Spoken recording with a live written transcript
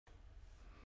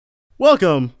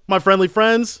Welcome, my friendly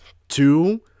friends,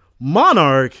 to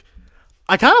Monark.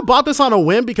 I kind of bought this on a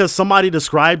whim because somebody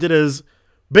described it as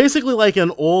basically like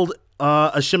an old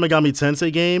a Shin Megami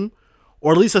Tensei game,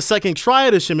 or at least a second try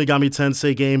at a Shin Megami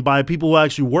Tensei game by people who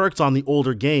actually worked on the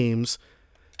older games.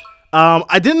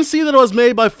 I didn't see that it was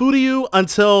made by Furyu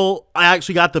until I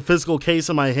actually got the physical case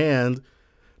in my hand.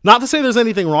 Not to say there's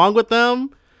anything wrong with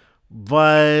them,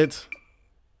 but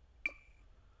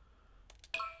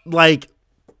like,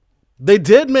 they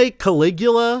did make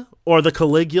Caligula, or the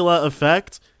Caligula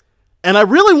effect, and I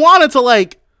really wanted to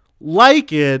like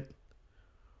it,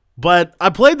 but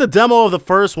I played the demo of the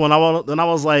first one, and I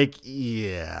was like,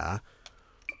 yeah.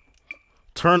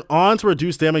 Turn on to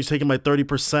reduce damage taken by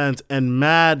 30%, and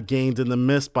MAD gained in the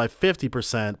mist by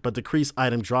 50%, but decrease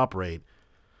item drop rate.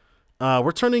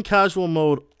 We're turning casual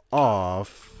mode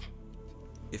off.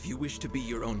 If you wish to be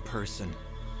your own person,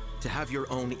 to have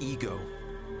your own ego,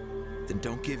 then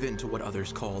don't give in to what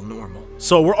others call normal.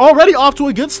 So we're already off to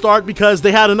a good start because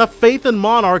they had enough faith in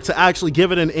Monarch to actually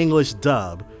give it an English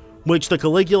dub, which the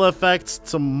Caligula effects,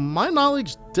 to my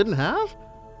knowledge, didn't have?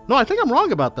 No, I think I'm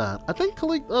wrong about that. I think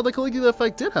the Caligula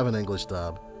effect did have an English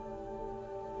dub.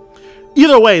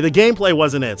 Either way, the gameplay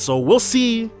wasn't it, so we'll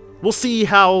see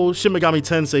how Shin Megami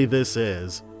Tensei this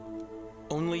is.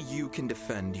 Only you can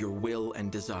defend your will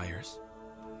and desires,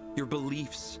 your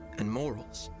beliefs and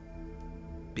morals.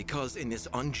 Because in this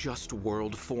unjust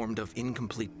world formed of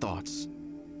incomplete thoughts,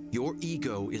 your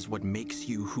ego is what makes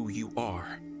you who you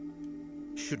are.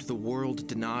 Should the world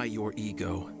deny your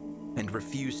ego and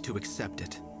refuse to accept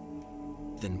it,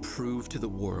 then prove to the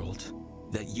world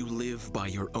that you live by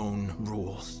your own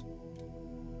rules.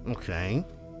 Okay.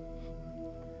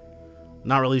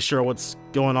 Not really sure what's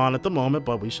going on at the moment,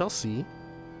 but we shall see.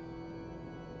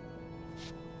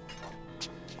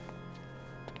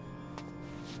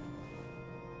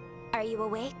 Are you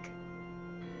awake?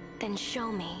 Then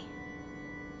show me.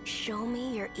 Show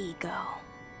me your ego.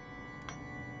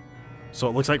 So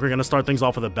it looks like we're gonna start things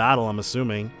off with a battle, I'm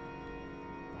assuming.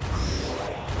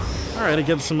 Alright,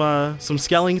 again, some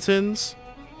skeletons.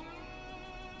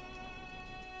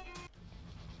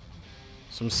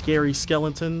 Some scary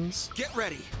skeletons. Get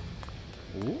ready.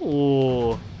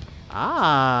 Ooh.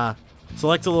 Ah.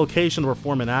 Select a location to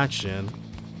perform an action.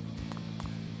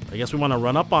 I guess we want to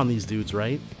run up on these dudes,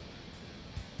 right?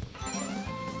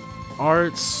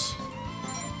 Arts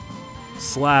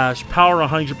 / power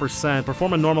 100%.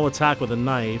 Perform a normal attack with a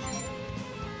knife.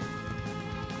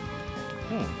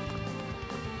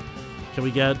 Can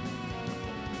we get...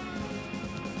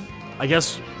 I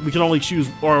guess we can only choose,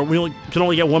 or can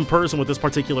only get one person with this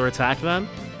particular attack then?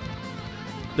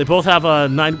 They both have a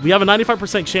we have a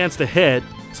 95% chance to hit.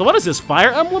 So what is this,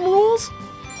 Fire Emblem rules?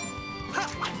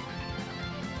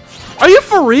 Are you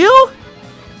for real?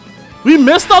 We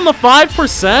missed on the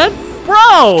 5%?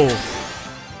 Bro!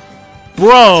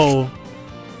 Bro!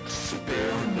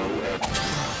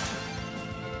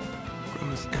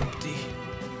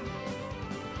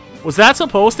 Was that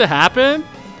supposed to happen?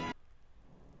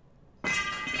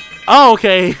 Oh,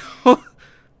 okay.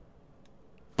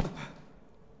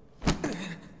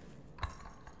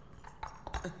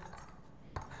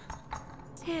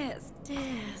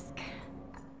 Disc.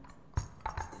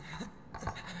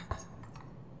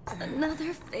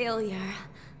 Another failure.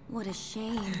 What a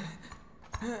shame.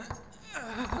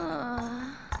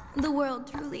 The world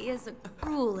truly is a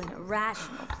cruel and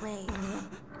irrational place.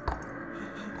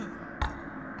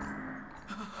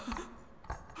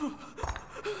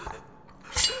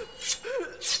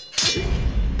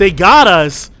 They got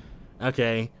us.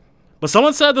 Okay. But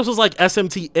someone said this was like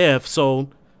SMT if, so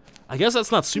I guess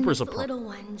that's not super surprising. This little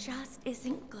one just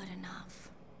isn't good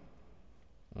enough.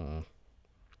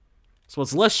 So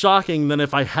it's less shocking than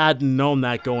if I hadn't known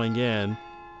that going in.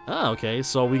 Oh, okay.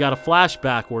 So we got a flash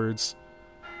backwards.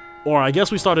 Or I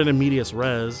guess we started in medias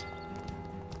res.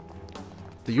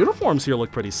 The uniforms here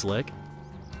look pretty slick.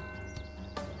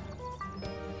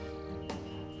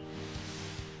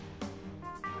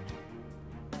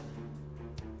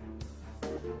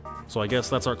 So I guess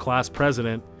that's our class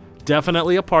president.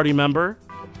 Definitely a party member.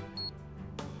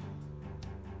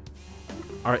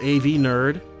 Our AV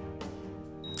nerd.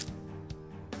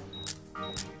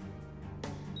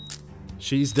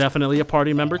 She's definitely a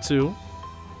party member too.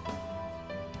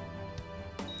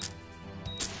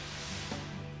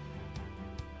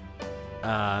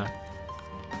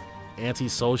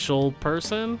 Antisocial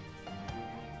person.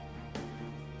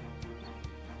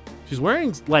 She's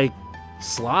wearing like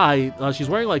she's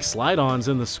wearing like slide-ons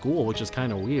in the school, which is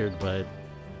kind of weird, but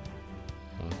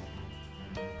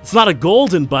it's not a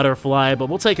golden butterfly, but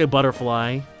we'll take a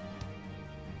butterfly.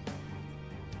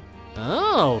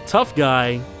 Oh, tough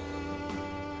guy.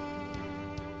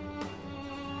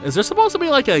 Is there supposed to be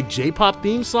like a J-pop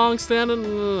theme song standing?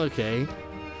 Okay.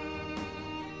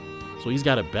 So he's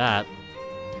got a bat.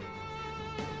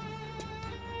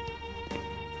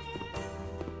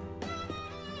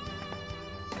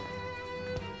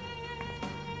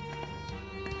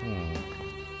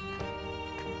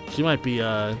 She might be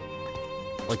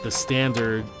like the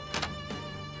standard.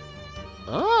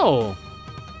 Oh.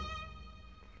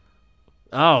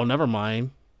 Oh, never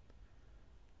mind.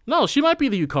 No, she might be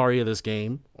the Yukari of this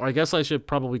game. Or I guess I should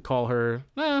probably call her...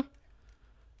 No,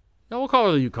 we'll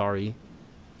call her the Yukari.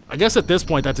 I guess at this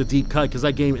point, that's a deep cut, because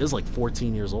that game is like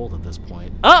 14 years old at this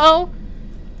point. Uh-oh!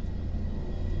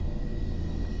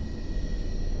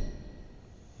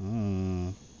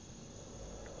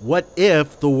 What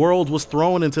if the world was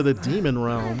thrown into the demon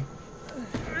realm?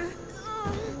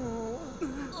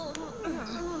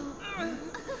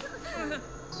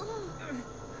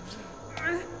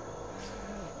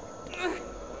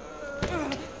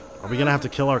 Are we gonna have to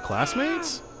kill our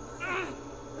classmates?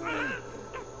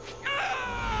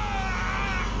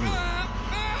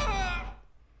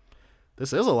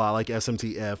 This is a lot like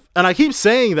SMTF. And I keep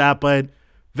saying that, but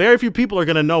very few people are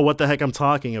gonna know what the heck I'm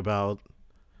talking about.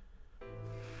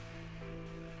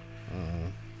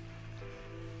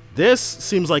 This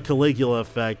seems like Caligula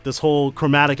effect, this whole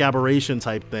chromatic aberration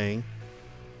type thing.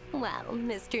 Well,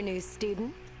 Mr. New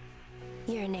Student,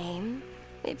 your name,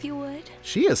 if you would?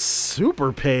 She is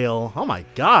super pale. Oh my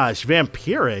gosh,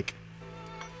 vampiric.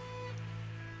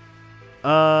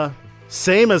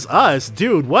 Same as us.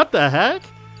 Dude, what the heck?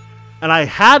 And I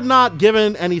had not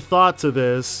given any thought to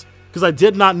this, because I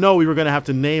did not know we were going to have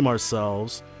to name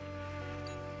ourselves.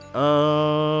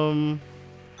 Oh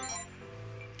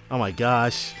my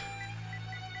gosh.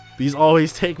 These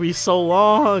always take me so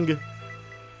long.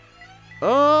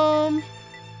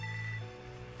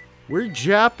 We're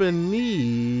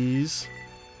Japanese.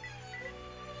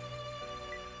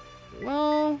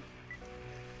 Well,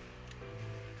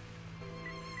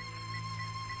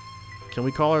 can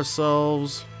we call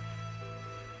ourselves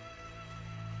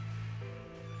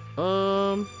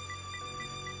oh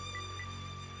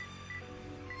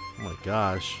my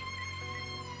gosh.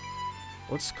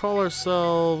 Let's call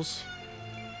ourselves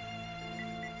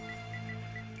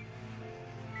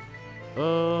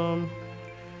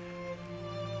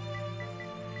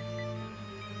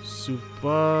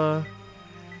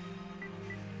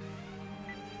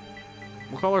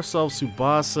we'll call ourselves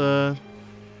Tsubasa.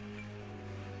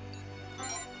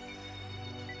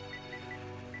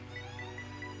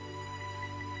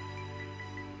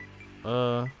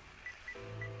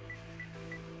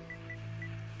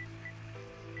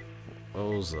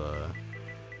 Oza.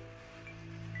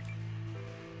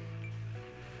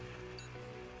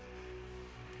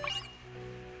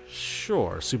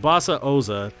 Sure, Tsubasa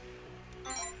Oza.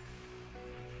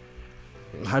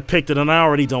 I picked it and I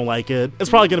already don't like it. It's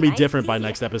probably going to be different by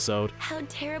next episode. How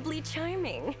terribly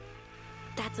charming.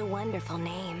 That's a wonderful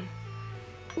name.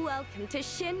 Welcome to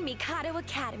Shin Mikado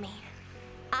Academy.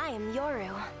 I am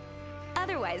Yoru,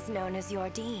 otherwise known as your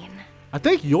dean. I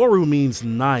think Yoru means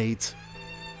knight.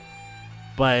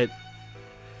 But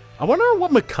I wonder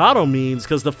what Mikado means,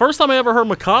 because the first time I ever heard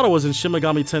Mikado was in Shin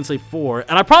Megami Tensei 4.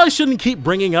 And I probably shouldn't keep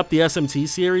bringing up the SMT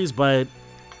series, but...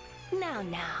 Now.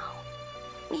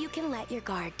 You can let your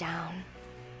guard down.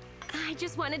 I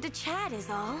just wanted to chat is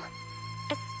all.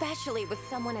 Especially with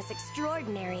someone as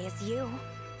extraordinary as you.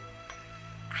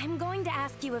 I'm going to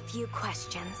ask you a few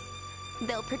questions.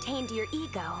 They'll pertain to your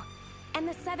ego and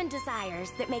the 7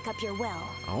 desires that make up your will.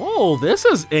 Oh, this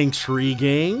is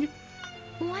intriguing.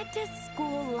 What does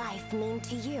school life mean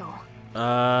to you?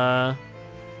 Well,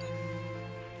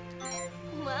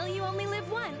 you only live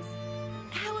once.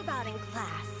 How about in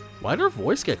class? Why did her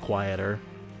voice get quieter?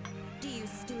 Do you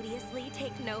studiously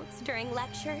take notes during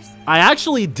lectures? I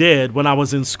actually did when I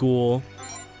was in school.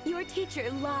 Your teacher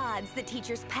lauds the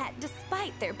teacher's pet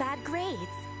despite their bad grades.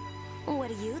 What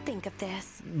do you think of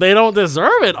this? They don't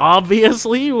deserve it,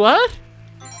 obviously. What?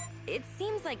 It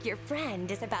seems like your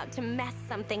friend is about to mess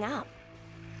something up.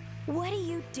 What do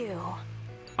you do?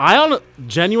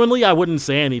 Genuinely, I wouldn't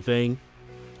say anything.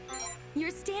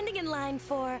 You're standing in line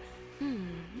for,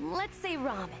 let's say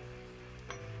ramen.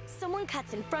 Someone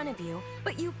cuts in front of you,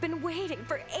 but you've been waiting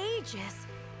for ages.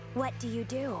 What do you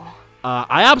do?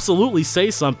 I absolutely say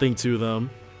something to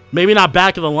them. Maybe not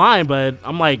back of the line, but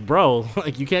I'm like, bro,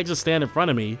 like you can't just stand in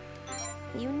front of me.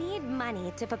 You need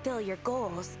money to fulfill your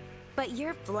goals, but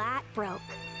you're flat broke.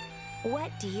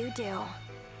 What do you do?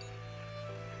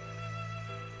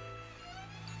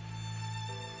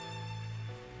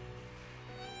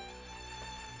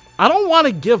 I don't want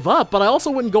to give up, but I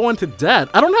also wouldn't go into debt.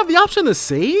 I don't have the option to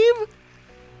save?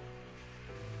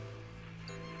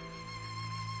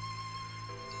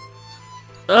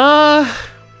 I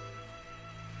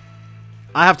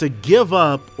have to give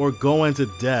up or go into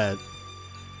debt.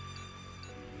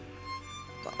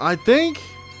 I think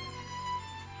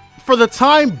for the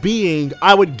time being,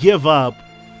 I would give up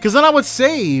because then I would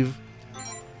save.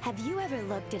 Have you ever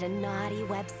looked at a naughty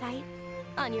website?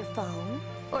 On your phone?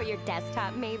 Or your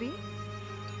desktop, maybe?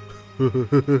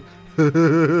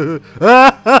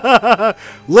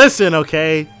 Listen,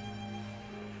 okay?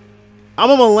 I'm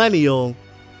a millennial.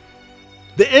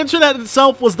 The internet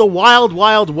itself was the wild,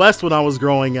 wild west when I was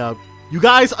growing up. You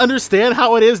guys understand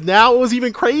how it is now? It was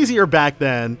even crazier back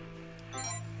then.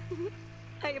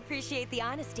 I appreciate the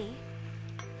honesty.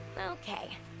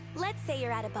 Okay, let's say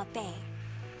you're at a buffet.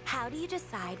 How do you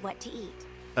decide what to eat?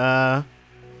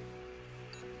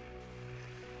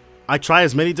 I try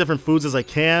as many different foods as I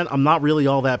can. I'm not really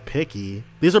all that picky.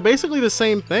 These are basically the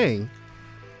same thing.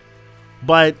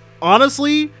 But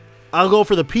honestly, I'll go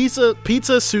for the pizza,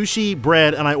 sushi,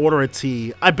 bread, and I order a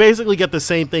tea. I basically get the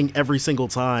same thing every single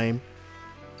time.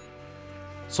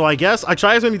 So I guess I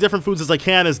try as many different foods as I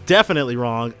can is definitely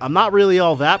wrong. I'm not really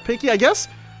all that picky. I guess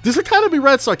this could kind of be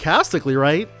read sarcastically,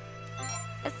 right?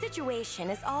 A situation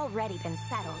has already been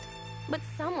settled, but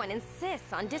someone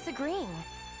insists on disagreeing.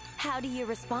 How do you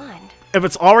respond? If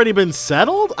it's already been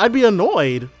settled, I'd be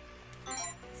annoyed.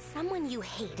 Someone you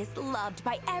hate is loved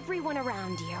by everyone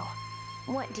around you.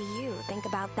 What do you think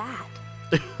about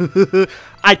that?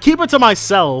 I'd keep it to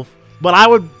myself, but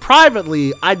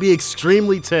I'd be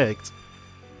extremely ticked.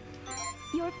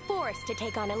 You're forced to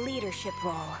take on a leadership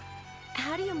role.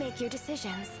 How do you make your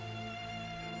decisions?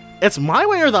 It's my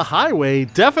way or the highway.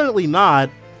 Definitely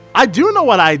not. I do know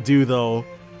what I do, though.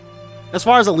 As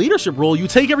far as a leadership role, you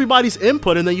take everybody's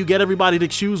input and then you get everybody to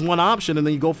choose one option and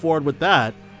then you go forward with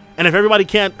that. And if everybody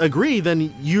can't agree,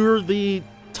 then you're the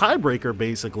tiebreaker,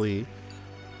 basically.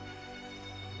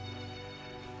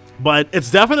 But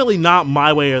it's definitely not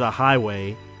my way or the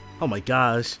highway. Oh my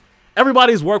gosh.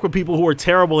 Everybody's worked with people who are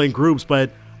terrible in groups,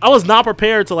 but I was not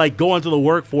prepared to like go into the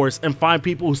workforce and find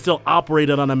people who still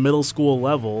operated on a middle school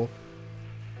level.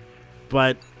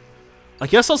 But I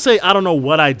guess I'll say I don't know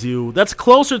what I do. That's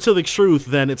closer to the truth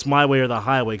than it's my way or the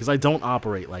highway, because I don't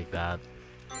operate like that.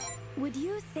 Would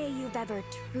you say you've ever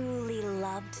truly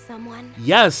loved someone?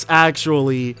 Yes,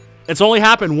 actually. It's only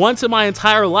happened once in my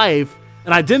entire life,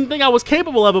 and I didn't think I was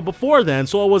capable of it before then,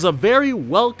 so it was a very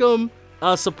welcome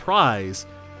surprise.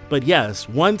 But yes,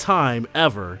 one time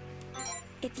ever.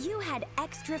 If you had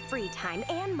extra free time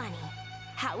and money,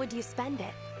 how would you spend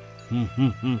it?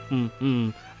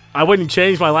 I wouldn't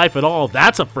change my life at all.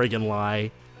 That's a friggin' lie.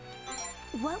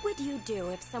 What would you do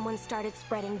if someone started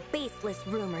spreading baseless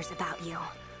rumors about you?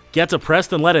 Get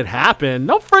depressed and let it happen?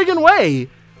 No friggin' way.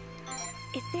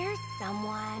 Is there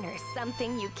someone or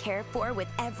something you care for with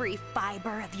every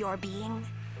fiber of your being?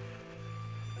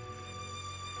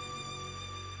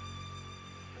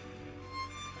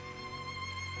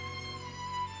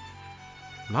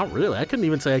 Not really. I couldn't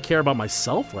even say I care about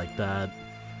myself like that.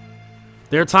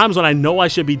 There are times when I know I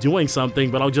should be doing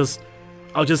something, but I'll just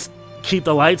keep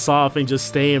the lights off and just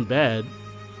stay in bed.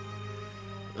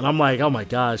 And I'm like, oh my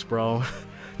gosh, bro.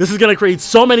 This is going to create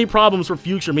so many problems for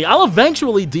future me. I'll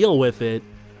eventually deal with it,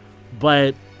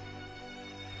 but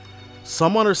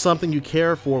someone or something you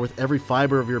care for with every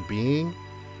fiber of your being?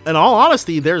 In all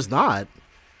honesty, there's not.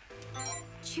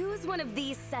 Choose one of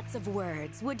these sets of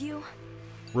words, would you?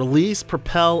 Release,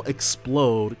 propel,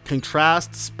 explode,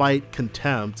 contrast, spite,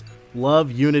 contempt,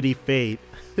 love, unity, fate.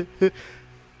 If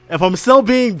I'm still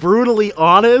being brutally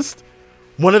honest,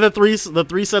 one of the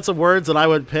three sets of words that I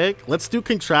would pick, let's do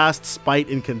contrast, spite,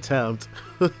 and contempt.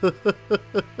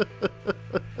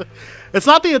 It's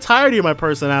not the entirety of my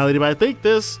personality, but I think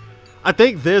this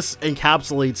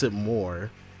encapsulates it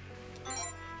more.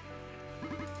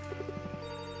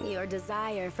 Your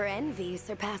desire for envy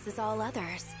surpasses all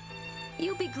others.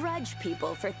 You begrudge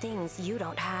people for things you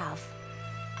don't have.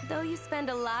 Though you spend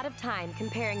a lot of time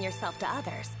comparing yourself to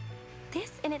others,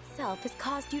 this in itself has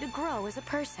caused you to grow as a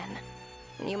person.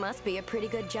 You must be a pretty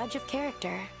good judge of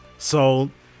character.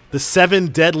 So, the 7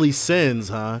 deadly sins,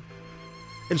 huh?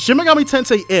 In Shin Megami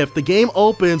Tensei If, the game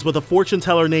opens with a fortune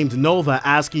teller named Nova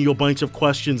asking you a bunch of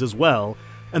questions as well.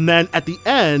 And then at the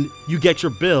end, you get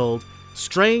your build: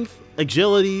 strength,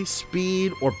 agility,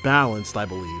 speed, or balanced, I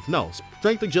believe. No,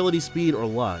 strength, agility, speed, or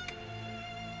luck.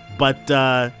 But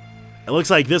it looks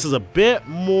like this is a bit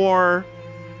more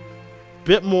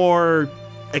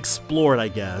explored, I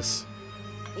guess.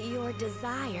 Your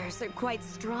desires are quite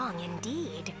strong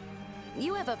indeed.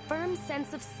 You have a firm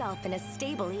sense of self and a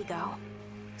stable ego.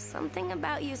 Something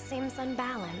about you seems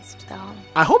unbalanced, though.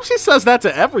 I hope she says that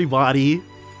to everybody.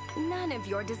 None of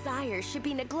your desires should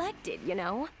be neglected, you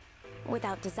know?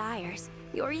 Without desires,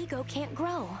 your ego can't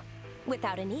grow.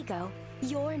 Without an ego,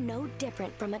 you're no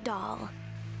different from a doll.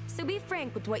 So be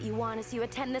frank with what you want as you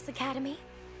attend this academy,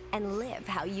 and live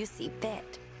how you see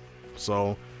fit.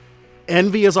 So,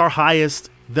 envy is our highest.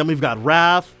 Then we've got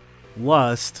wrath,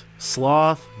 lust,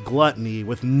 sloth, gluttony,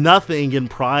 with nothing in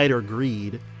pride or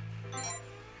greed.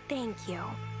 Thank you.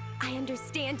 I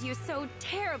understand you so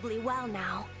terribly well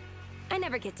now. I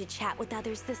never get to chat with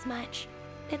others this much.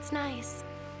 It's nice.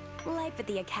 Life at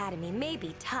the academy may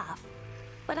be tough,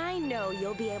 but I know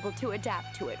you'll be able to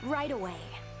adapt to it right away.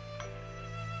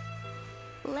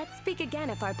 Let's speak again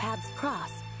if our paths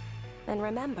cross. And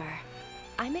remember,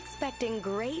 I'm expecting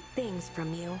great things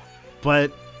from you.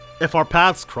 But if our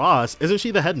paths cross, isn't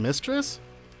she the headmistress?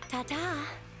 Ta-ta.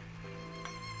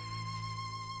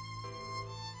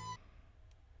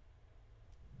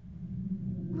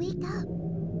 Wake up.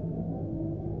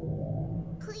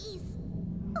 Please,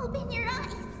 open your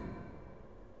eyes.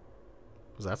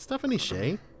 Was that Stephanie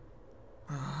Shea?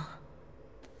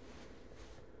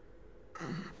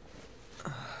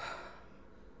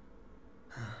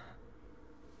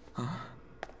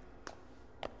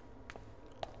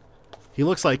 He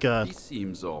looks like a... He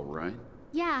seems all right.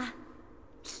 Yeah.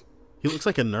 He looks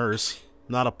like a nurse,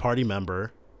 not a party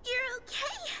member. You're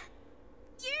okay.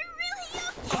 You're really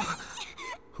okay.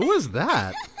 Who is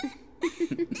that?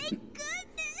 Thank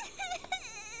goodness.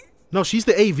 No, she's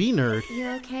the AV nerd.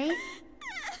 You're okay?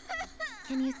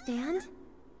 Can you stand?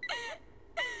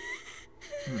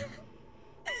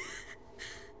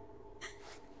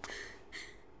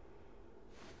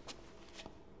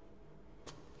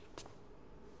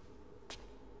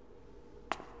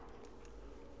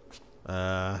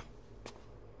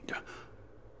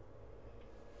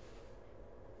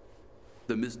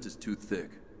 The mist is too thick.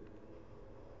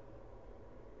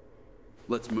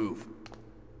 Let's move.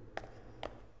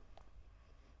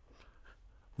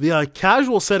 The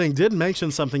casual setting did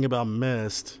mention something about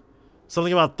mist.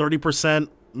 Something about 30%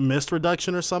 mist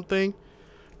reduction or something.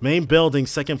 Main building,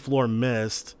 second floor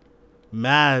mist.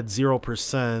 MAD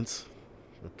 0%.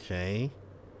 Okay.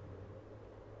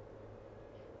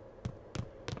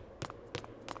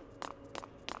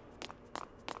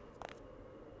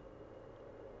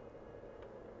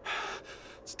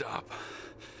 Stop.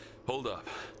 Hold up.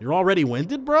 You're already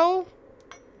winded, bro?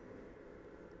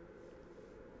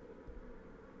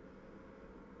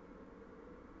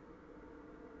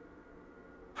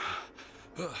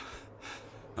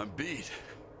 I'm beat.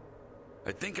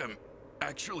 I think I'm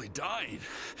actually dying.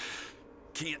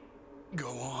 Can't go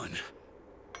on.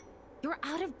 You're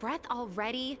out of breath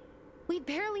already? We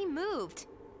barely moved.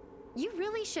 You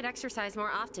really should exercise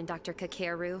more often, Dr.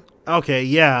 Kakeru. Okay,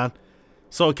 yeah.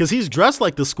 So, because he's dressed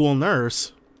like the school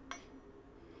nurse.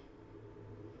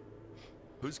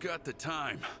 Who's got the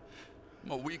time?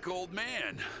 I'm a weak old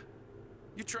man.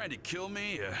 You trying to kill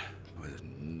me?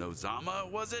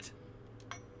 Nozama, was it?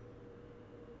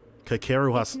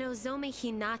 Kakeru has... Nozomi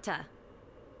Hinata.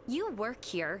 You work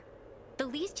here. The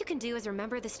least you can do is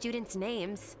remember the students'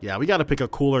 names. Yeah, we gotta pick a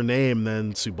cooler name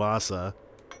than Tsubasa.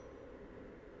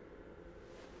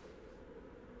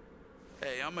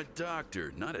 Hey, I'm a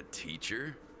doctor, not a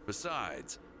teacher.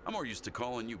 Besides, I'm more used to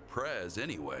calling you Prez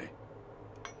anyway.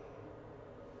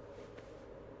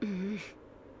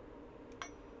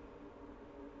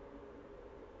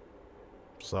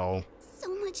 So...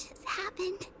 So much has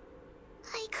happened.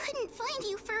 I couldn't find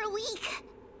you for a week.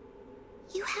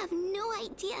 You have no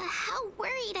idea how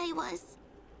worried I was.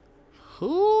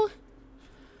 Who?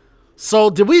 So,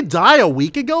 did we die a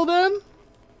week ago then?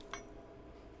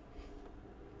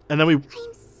 And then we...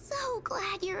 I'm so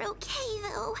glad you're okay,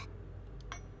 though.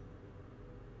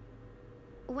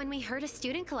 When we heard a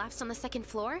student collapsed on the second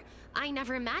floor, I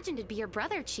never imagined it'd be your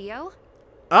brother, Chio.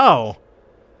 Oh.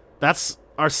 That's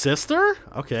our sister?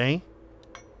 Okay.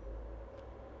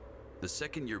 The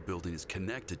second-year building is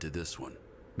connected to this one.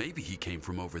 Maybe he came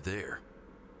from over there.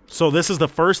 So this is the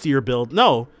first year build.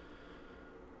 No.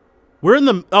 We're in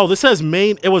the... Oh, this says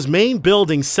main... It was main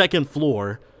building, second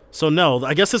floor. So no,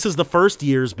 I guess this is the first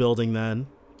year's building then.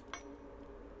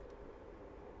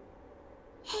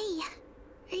 Hey,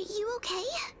 are you okay?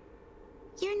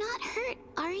 You're not hurt,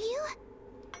 are you?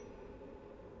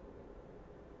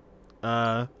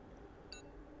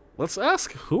 Let's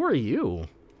ask, who are you?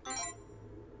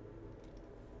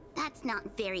 That's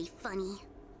not very funny.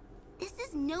 This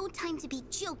is no time to be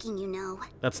joking, you know.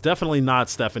 That's definitely not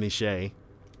Stephanie Shea.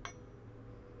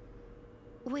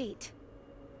 Wait.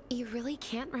 You really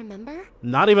can't remember?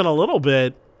 Not even a little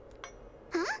bit.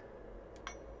 Huh?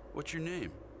 What's your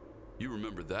name? You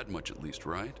remember that much at least,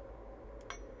 right?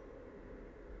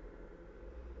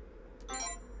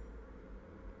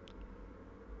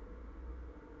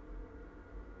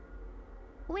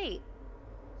 Wait.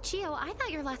 Chio, I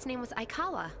thought your last name was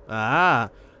Aikawa. Ah.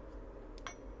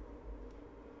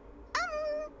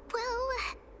 Well,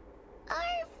 our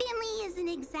family isn't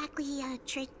exactly a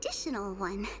traditional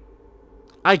one.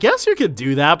 I guess you could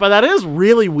do that, but that is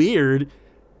really weird.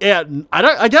 And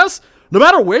I guess no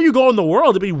matter where you go in the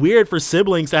world, it'd be weird for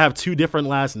siblings to have two different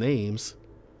last names.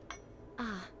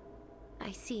 Ah,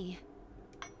 I see.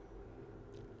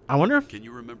 I wonder if... Can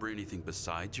you remember anything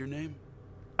besides your name?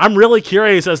 I'm really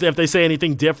curious as to if they say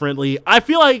anything differently. I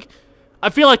feel like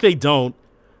they don't.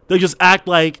 They just act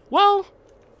like, well...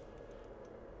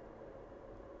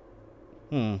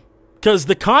 Because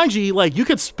the kanji, like, you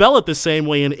could spell it the same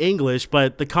way in English,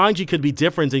 but the kanji could be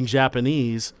different in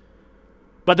Japanese.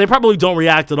 But they probably don't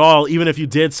react at all, even if you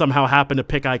did somehow happen to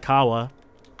pick Aikawa.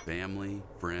 Family,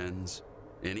 friends,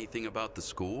 anything about the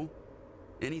school?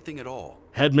 Anything at all?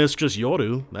 Headmistress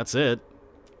Yoru, that's it.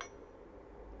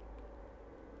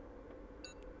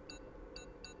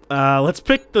 Let's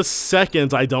pick the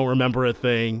second I don't remember a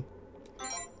thing.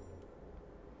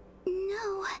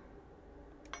 No.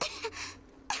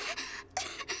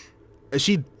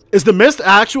 Is the mist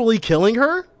actually killing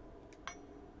her?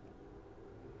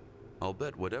 I'll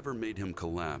bet whatever made him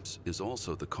collapse is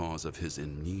also the cause of his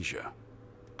amnesia.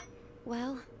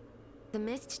 Well, the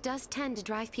mist does tend to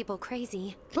drive people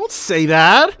crazy. Don't say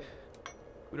that.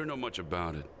 We don't know much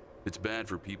about it. It's bad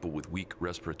for people with weak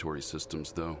respiratory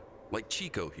systems, though. Like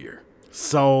Chico here.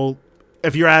 So,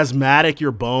 if you're asthmatic,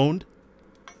 you're boned?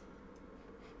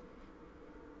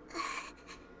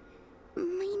 My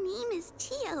name is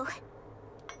Chio.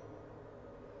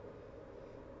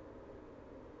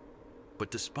 But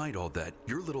despite all that,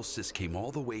 your little sis came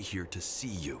all the way here to see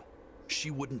you. She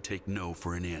wouldn't take no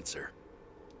for an answer.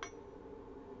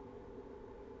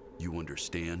 You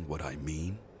understand what I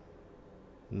mean?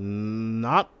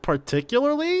 Not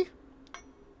particularly.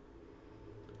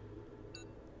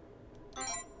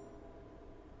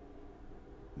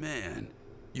 Man,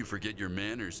 you forget your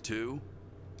manners too?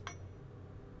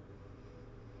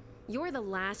 You're the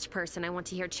last person I want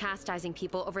to hear chastising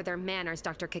people over their manners,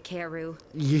 Dr. Kakeru.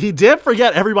 He did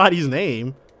forget everybody's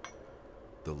name.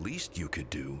 The least you could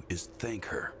do is thank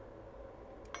her.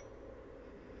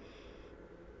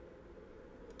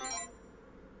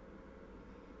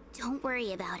 Don't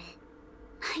worry about it.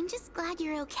 I'm just glad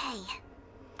you're okay.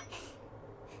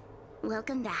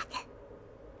 Welcome back.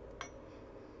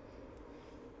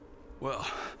 Well,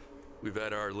 we've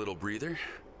had our little breather.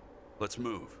 Let's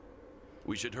move.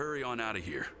 We should hurry on out of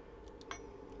here.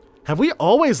 Have we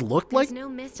always looked like... There's no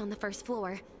mist on the first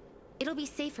floor. It'll be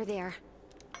safer there.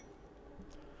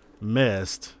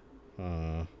 Mist.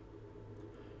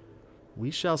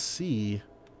 We shall see.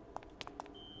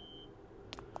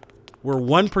 We're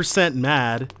 1%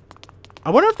 mad.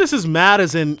 I wonder if this is mad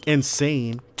as in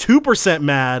insane. 2%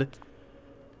 mad.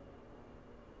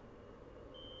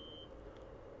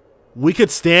 We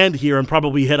could stand here and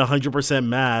probably hit 100%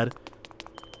 mad.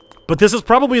 But this is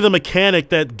probably the mechanic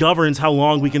that governs how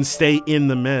long we can stay in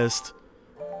the mist.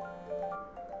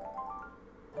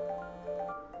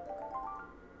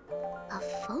 A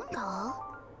phone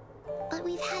call? But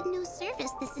we've had no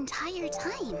service this entire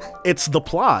time. It's the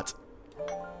plot.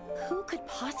 Who could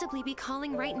possibly be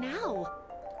calling right now?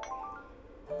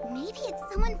 Maybe it's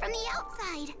someone from the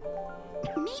outside.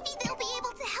 Maybe they'll be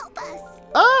able to help us.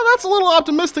 That's a little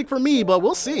optimistic for me, but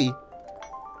we'll see.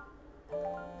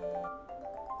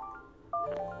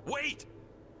 Wait!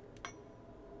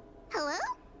 Hello?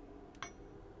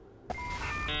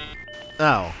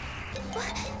 Oh.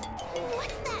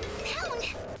 What's that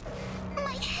sound?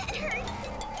 My head hurts.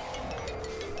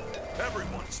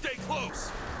 Everyone, stay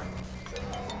close!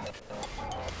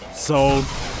 So...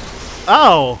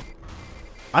 Oh!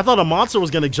 I thought a monster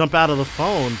was gonna jump out of the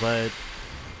phone, but...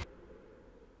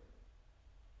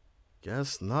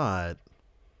 Guess not.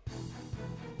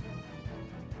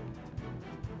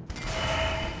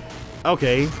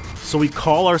 Okay, so we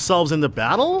call ourselves into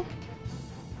battle?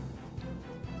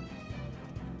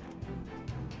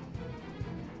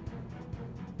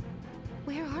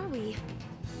 Where are we?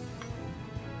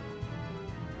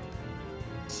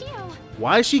 Chio!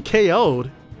 Why is she KO'd?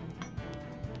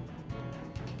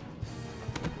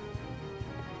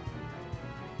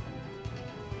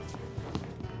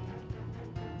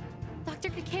 Dr.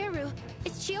 Kakeru,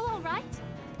 is Chio alright?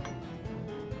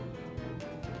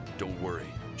 Don't worry,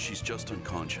 she's just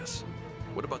unconscious.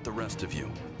 What about the rest of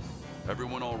you?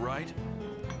 Everyone all right?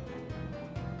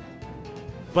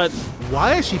 But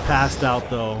why is she passed out,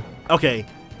 though? Okay.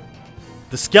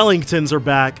 The skeletons are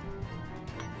back.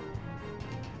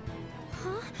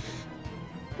 Huh?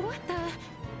 What the?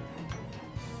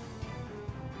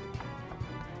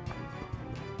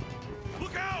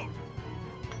 Look out!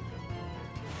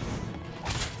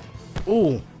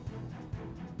 Ooh.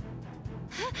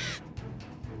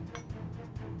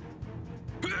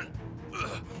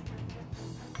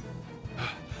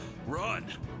 Run!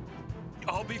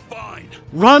 I'll be fine.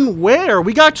 Run where?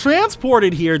 We got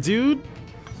transported here, dude.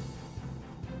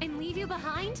 And leave you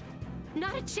behind?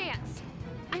 Not a chance.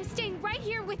 I'm staying right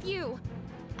here with you.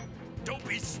 Don't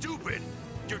be stupid.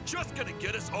 You're just gonna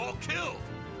get us all killed.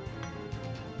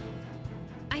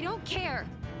 I don't care.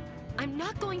 I'm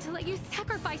not going to let you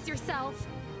sacrifice yourself.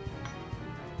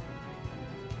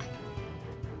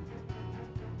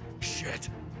 Shit.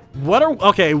 What do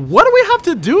we have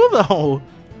to do, though?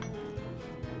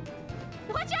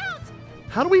 Watch out!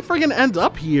 How do we friggin' end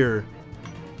up here?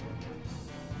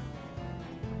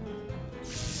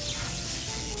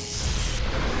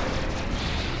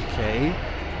 Okay.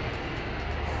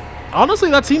 Honestly,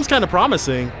 that seems kind of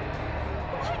promising.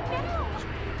 What now?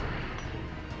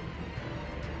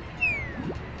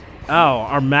 Oh,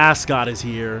 our mascot is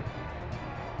here.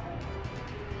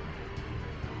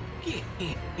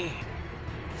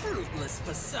 Fruitless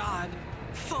facade.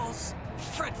 False,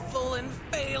 fretful, and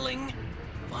failing.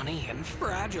 Funny and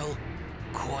fragile.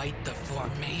 Quite the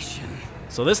formation.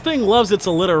 So this thing loves its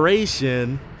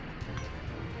alliteration.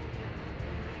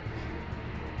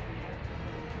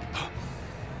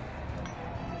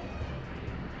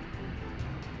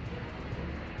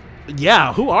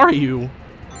 Yeah, who are you?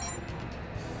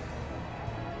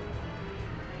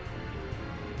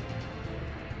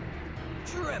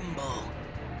 Tremble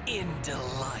in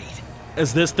delight.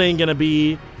 Is this thing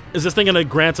gonna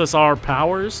grant us our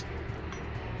powers?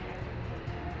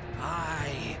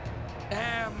 I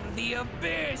am the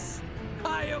abyss.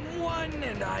 I am one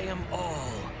and I am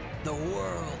all. The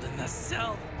world and the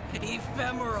self.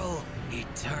 Ephemeral.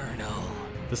 Eternal.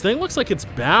 This thing looks like it's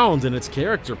bound in its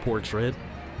character portrait.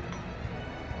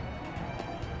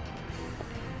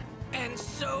 And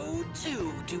so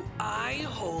too do I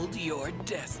hold your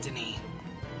destiny.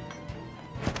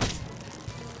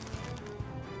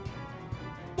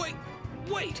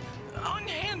 Wait!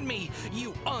 Unhand me,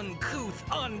 you uncouth,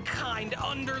 unkind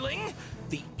underling!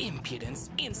 The impudence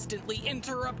instantly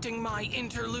interrupting my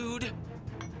interlude.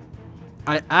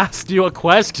 I asked you a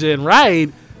question,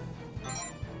 right?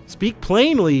 Speak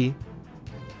plainly.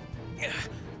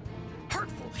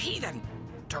 Hurtful heathen,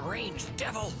 deranged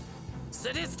devil,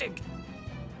 sadistic,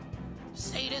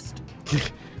 sadist.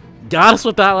 Got us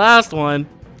with that last one.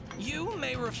 You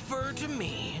may refer to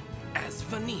me as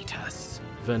Vanitas.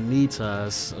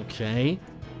 Vanitas, okay.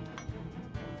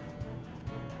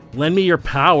 Lend me your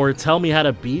power. Tell me how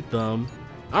to beat them.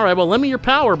 Alright, well, lend me your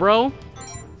power, bro.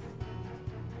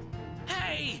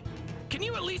 Hey! Can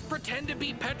you at least pretend to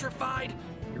be petrified?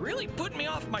 You really put me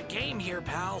off my game here,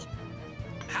 pal.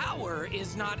 Power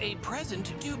is not a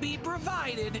present to be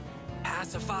provided.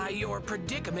 Pacify your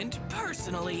predicament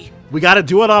personally. We gotta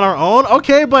do it on our own?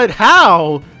 Okay, but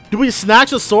how? Do we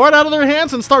snatch a sword out of their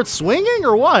hands and start swinging,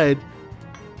 or what?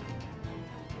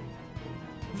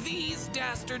 These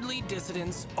dastardly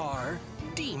dissidents are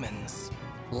demons.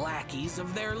 Lackeys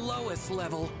of their lowest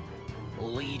level.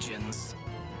 Legions.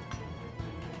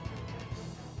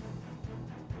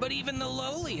 But even the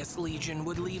lowliest legion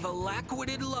would leave a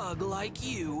lack-witted lug like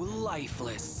you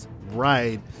lifeless.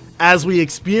 Right. As we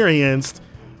experienced,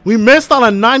 we missed on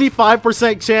a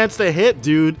 95% chance to hit,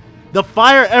 dude. The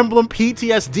Fire Emblem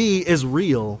PTSD is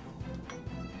real.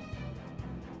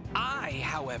 I,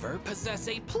 however, possess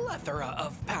a plethora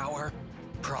of power.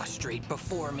 Prostrate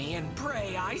before me and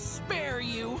pray I spare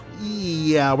you.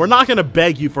 Yeah, we're not gonna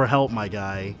beg you for help, my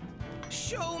guy.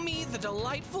 Show me the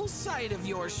delightful sight of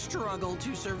your struggle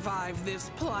to survive this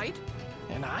plight,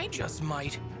 and I just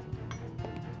might.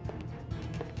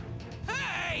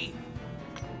 Hey!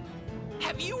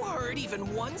 Have you heard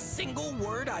even one single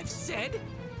word I've said?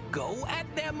 Go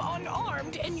at them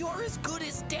unarmed and you're as good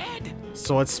as dead.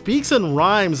 So it speaks in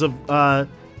rhymes of a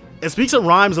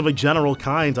general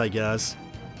kind, I guess.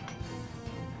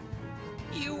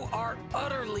 You are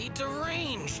utterly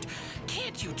deranged.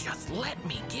 Can't you just let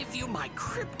me give you my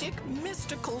cryptic,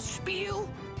 mystical spiel?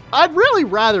 I'd really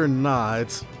rather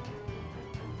not.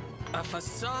 A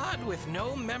facade with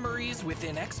no memories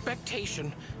within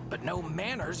expectation, but no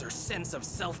manners or sense of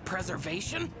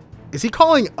self-preservation? Is he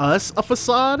calling us a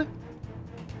facade?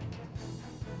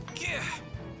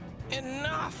 Gah,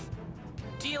 enough.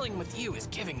 Dealing with you is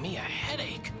giving me a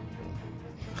headache.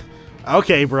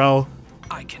 Okay, bro.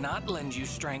 I cannot lend you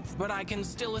strength, but I can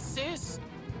still assist.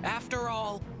 After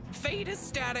all, fate is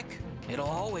static. It'll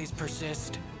always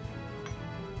persist.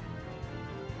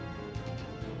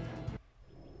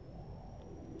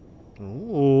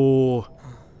 Ooh.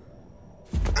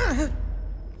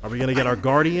 Are we gonna get our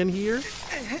guardian here?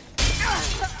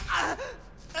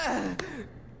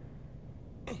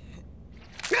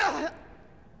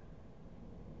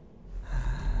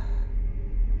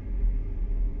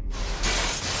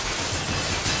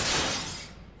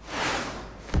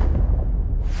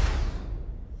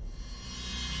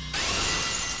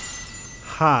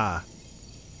 Ha.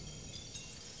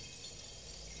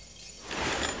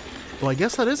 Well, I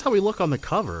guess that is how we look on the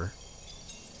cover.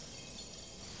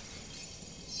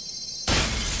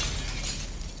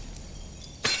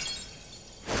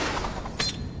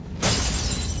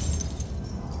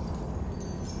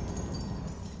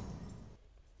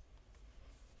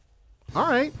 All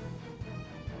right.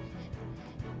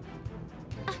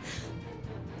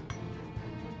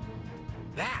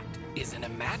 That isn't a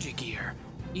magic ear.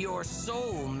 Your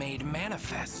soul made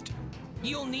manifest.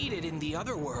 You'll need it in the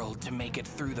other world to make it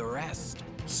through the rest.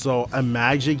 So, a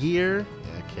magic gear?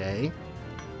 Okay.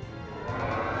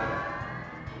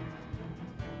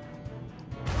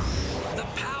 The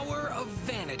power of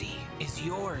vanity is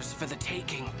yours for the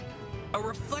taking. A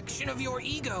reflection of your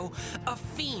ego, a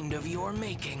fiend of your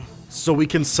making. So we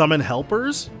can summon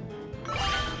helpers?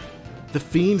 The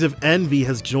Fiend of Envy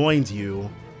has joined you.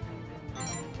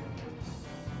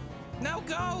 Now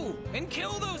go and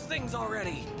kill those things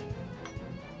already.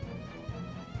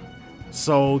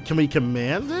 So, can we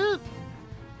command it?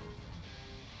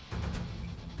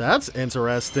 That's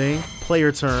interesting.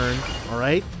 Player turn.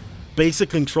 Alright. Basic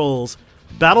controls.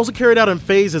 Battles are carried out in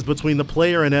phases between the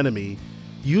player and enemy.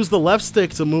 Use the left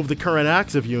stick to move the current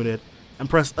active unit, and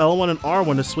press L1 and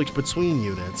R1 to switch between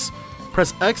units.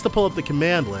 Press X to pull up the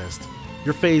command list.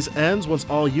 Your phase ends once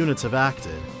all units have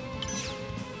acted.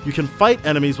 You can fight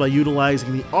enemies by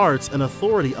utilizing the arts and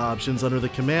authority options under the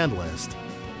command list.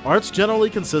 Arts generally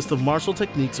consist of martial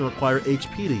techniques and require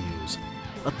HP to use.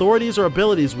 Authorities are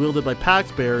abilities wielded by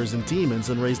pact bearers and demons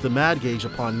and raise the mad gauge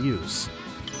upon use.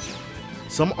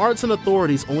 Some arts and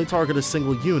authorities only target a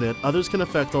single unit, others can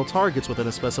affect all targets within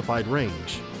a specified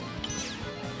range.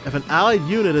 If an allied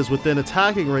unit is within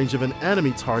attacking range of an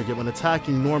enemy target when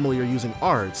attacking normally or using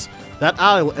arts, that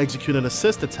ally will execute an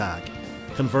assist attack.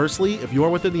 Conversely, if you are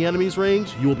within the enemy's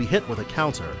range, you will be hit with a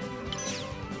counter.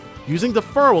 Using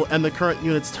Defer will end the current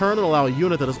unit's turn and allow a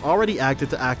unit that has already acted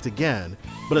to act again,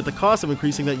 but at the cost of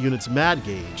increasing that unit's mad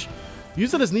gauge.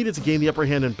 Use it as needed to gain the upper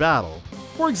hand in battle,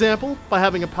 for example, by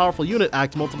having a powerful unit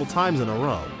act multiple times in a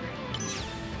row.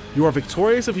 You are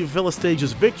victorious if you fulfill a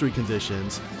stage's victory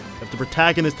conditions. If the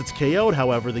protagonist is KO'd,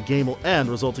 however, the game will end,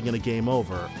 resulting in a game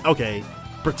over. Okay,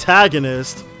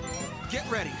 protagonist. Get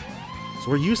ready.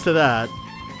 So we're used to that.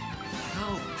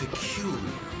 How peculiar.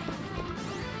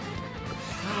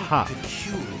 Ha.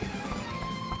 Peculiar.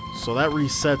 So that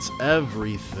resets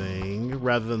everything,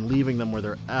 rather than leaving them where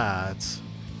they're at.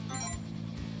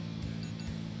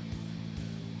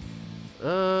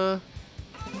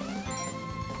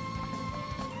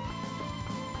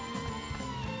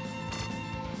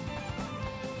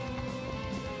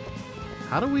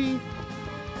 How do we...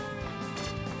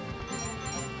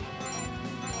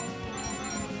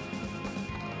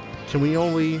 Can we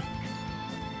only...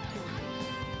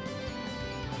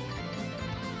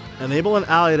 Enable an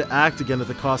ally to act again at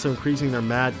the cost of increasing their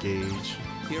mad gauge.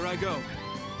 Here I go.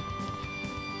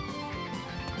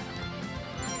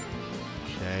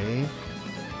 Okay.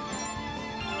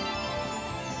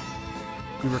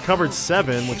 We recovered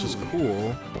 7, which is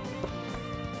cool.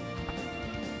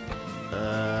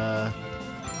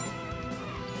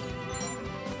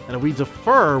 And if we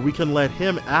defer, we can let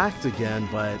him act again,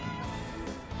 but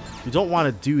we don't want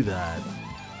to do that.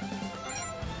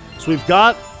 So we've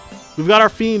got our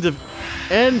Fiend of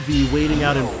Envy waiting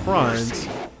out in front.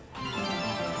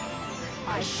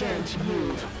 I shan't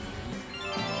move.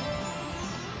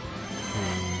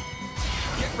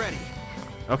 Get ready.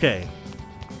 Okay.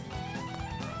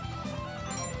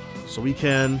 So we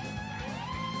can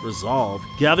resolve.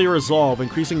 Gather your resolve,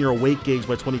 increasing your awake gauge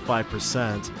by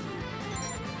 25%.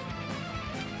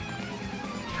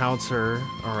 Counter.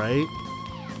 Alright.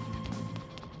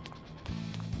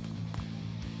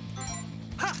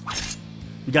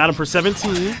 We got him for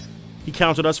 17. He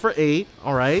counted us for 8.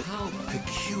 Alright. How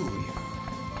peculiar.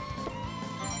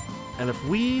 And if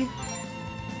we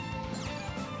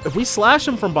slash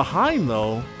him from behind,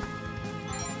 though,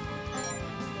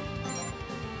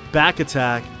 back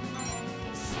attack.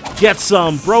 Get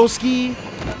some, broski.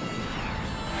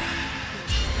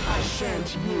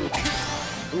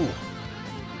 Ooh.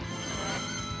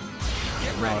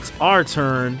 Now it's our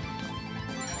turn.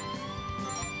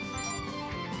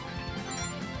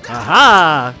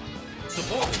 Aha!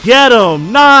 Get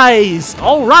him! Nice!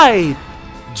 Alright!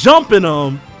 Jumping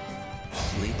him!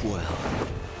 Sleep well.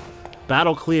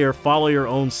 Battle clear, follow your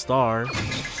own star.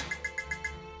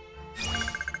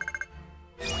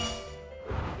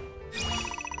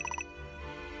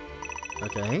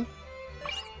 Okay.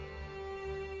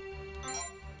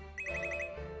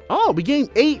 Oh, we gained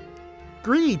 8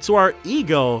 greed to our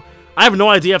ego. I have no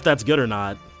idea if that's good or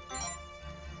not.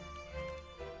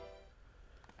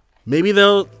 Maybe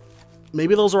those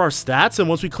are our stats, and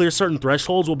once we clear certain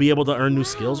thresholds, we'll be able to earn new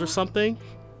skills or something.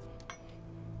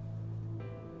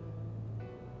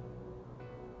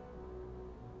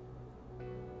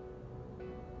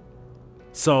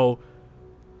 So,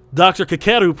 Dr.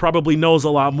 Kakeru probably knows a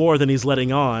lot more than he's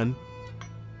letting on.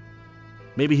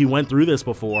 Maybe he went through this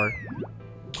before.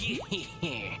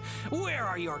 Where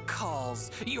are your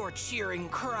calls, your cheering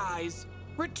cries?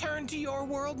 Return to your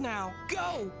world now.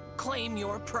 Go! Claim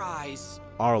your prize.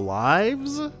 Our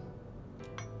lives?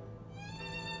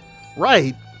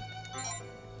 Right.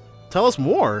 Tell us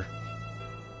more.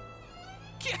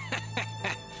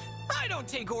 I don't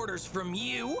take orders from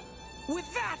you.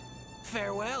 With that,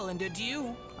 farewell and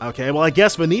adieu. Okay, well, I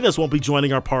guess Vanitas won't be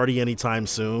joining our party anytime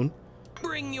soon.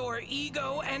 Bring your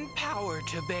ego and power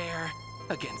to bear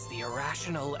against the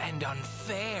irrational and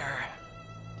unfair.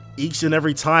 Each and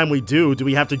every time we do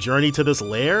we have to journey to this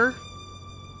lair?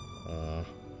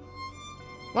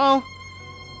 Well,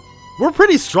 we're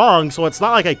pretty strong, so it's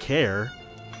not like I care.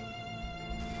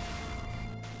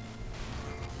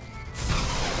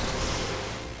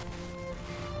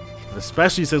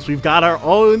 Especially since we've got our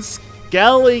own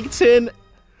skeleton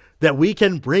that we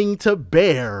can bring to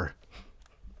bear.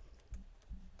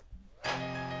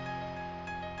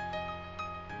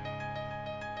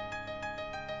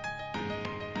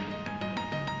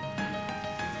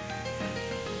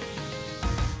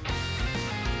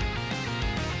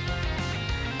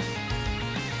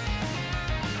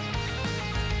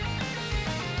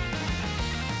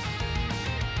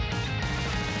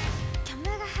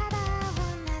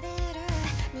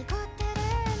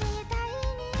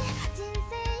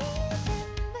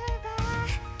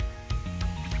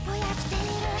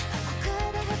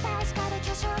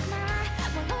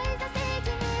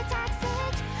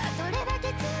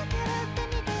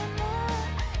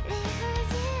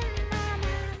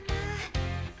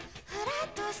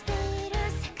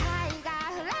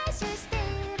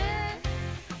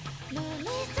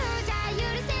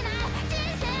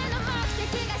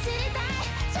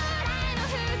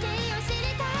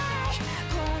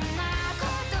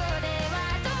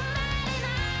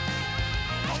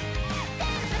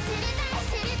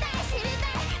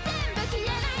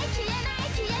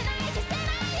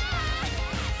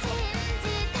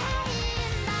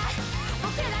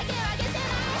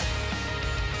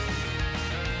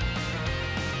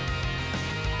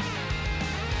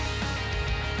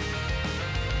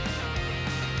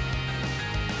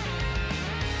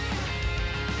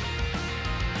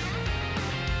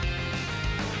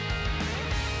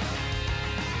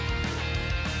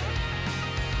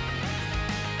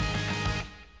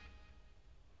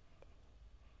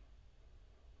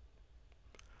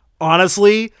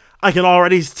 Honestly, I can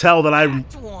already tell that I'm...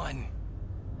 Act 1.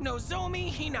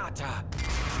 Nozomi Hinata.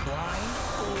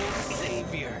 Blindfold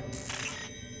Savior.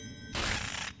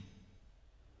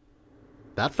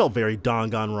 That felt very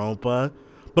Danganronpa.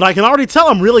 But I can already tell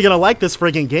I'm really gonna like this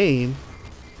friggin' game.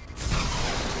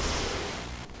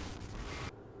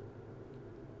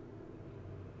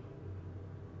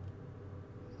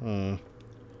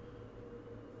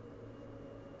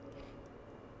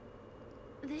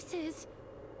 This is...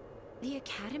 the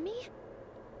academy?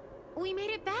 We made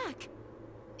it back.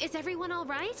 Is everyone all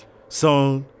right?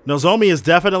 So, Nozomi is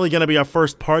definitely gonna be our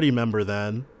first party member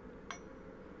then.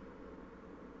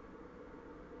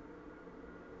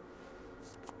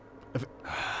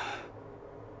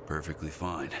 Perfectly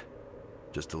fine.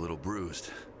 Just a little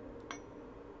bruised.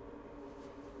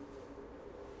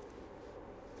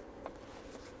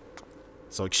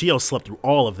 So Chio slept through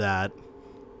all of that.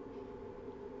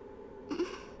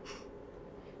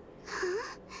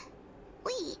 Huh?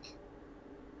 Wait.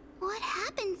 What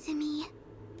happened to me?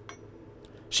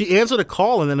 She answered a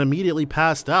call and then immediately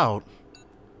passed out.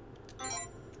 But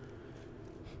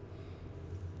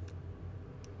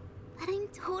I'm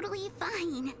totally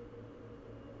fine.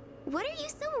 What are you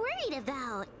so worried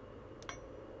about?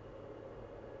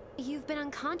 You've been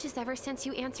unconscious ever since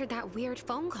you answered that weird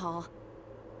phone call.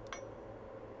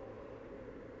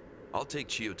 I'll take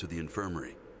Chio to the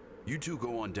infirmary. You two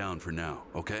go on down for now,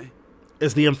 okay?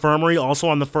 Is the infirmary also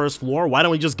on the first floor? Why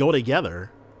don't we just go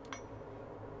together?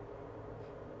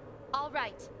 All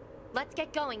right, let's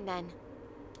get going then.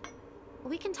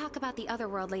 We can talk about the other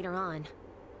world later on.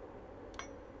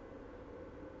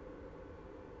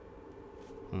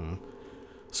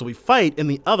 So we fight in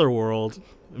the other world.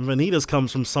 Vanitas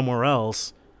comes from somewhere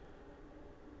else.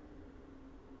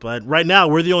 But right now,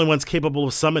 we're the only ones capable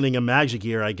of summoning a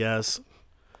Magigear, I guess.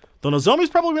 Though Nozomi's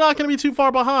probably not going to be too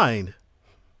far behind.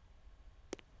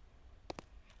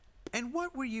 And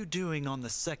what were you doing on the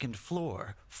second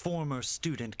floor, former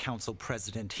student council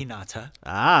president Hinata?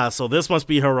 Ah, so this must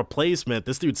be her replacement.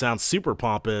 This dude sounds super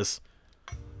pompous.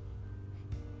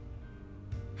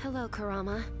 Hello,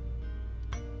 Kurama.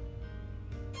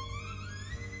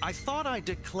 I thought I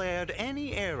declared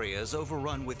any areas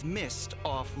overrun with mist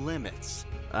off limits.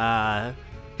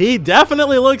 He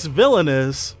definitely looks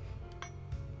villainous.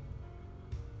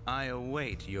 I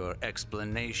await your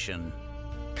explanation.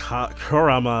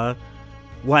 Kurama.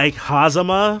 Like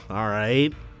Hazama?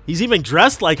 Alright. He's even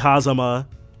dressed like Hazama.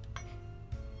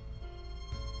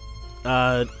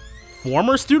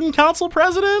 Former student council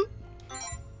president?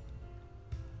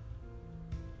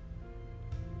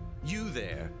 You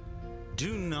there.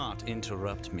 Do not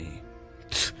interrupt me.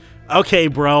 Okay,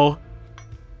 bro.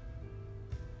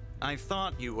 I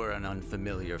thought you were an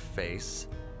unfamiliar face.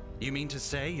 You mean to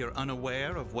say you're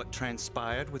unaware of what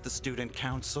transpired with the student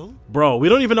council? Bro, we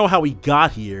don't even know how we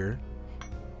got here.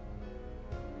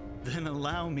 Then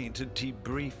allow me to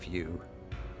debrief you.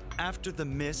 After the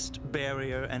mist,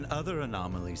 barrier, and other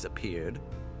anomalies appeared,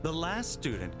 the last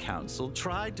student council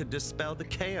tried to dispel the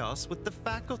chaos with the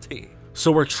faculty.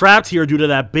 So we're trapped here due to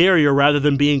that barrier rather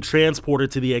than being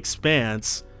transported to the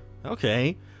expanse.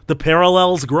 Okay. The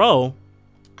parallels grow.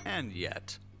 And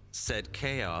yet, said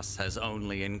chaos has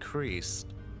only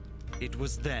increased. It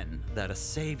was then that a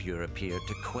savior appeared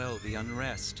to quell the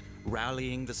unrest,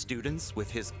 rallying the students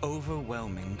with his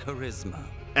overwhelming charisma.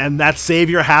 And that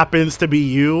savior happens to be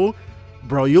you?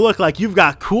 Bro, you look like you've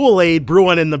got Kool-Aid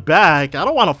brewing in the back. I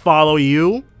don't want to follow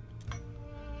you.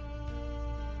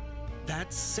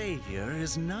 That savior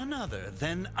is none other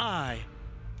than I.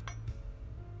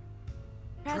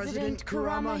 President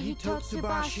Kurama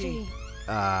Hitotsubashi.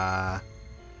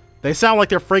 They sound like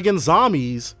they're friggin'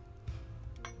 zombies.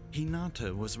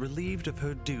 Hinata was relieved of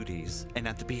her duties, and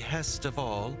at the behest of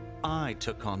all, I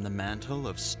took on the mantle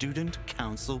of Student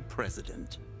Council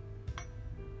President.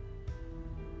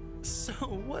 So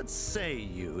what say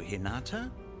you,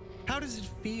 Hinata? How does it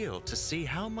feel to see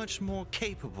how much more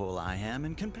capable I am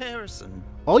in comparison?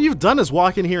 All you've done is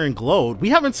walk in here and gloat. We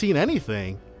haven't seen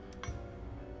anything.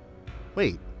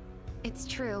 Wait. It's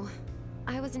true.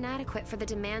 I was inadequate for the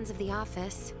demands of the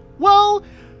office. Well,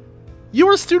 you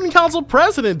were student council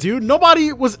president, dude.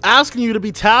 Nobody was asking you to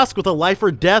be tasked with a life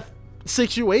or death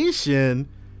situation.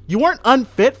 You weren't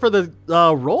unfit for the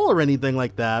role or anything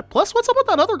like that. Plus, what's up with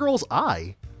that other girl's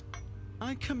eye?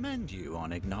 I commend you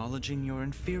on acknowledging your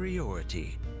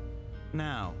inferiority.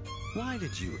 Now, why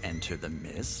did you enter the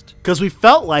mist? Because we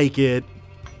felt like it.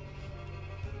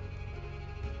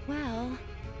 Well...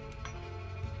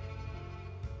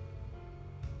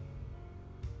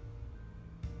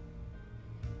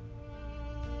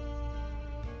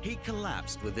 He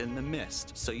collapsed within the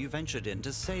mist, so you ventured in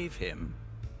to save him.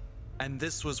 And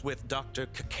this was with Dr.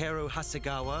 Kakeru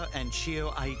Hasegawa and Chio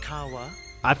Aikawa?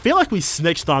 I feel like we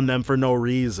snitched on them for no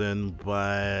reason,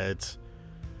 but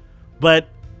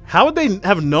how would they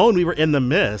have known we were in the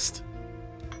mist?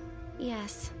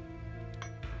 Yes.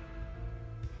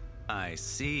 I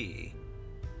see.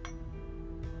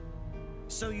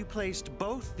 So you placed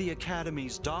both the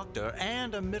Academy's doctor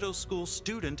and a middle school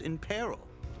student in peril.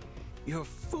 Your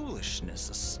foolishness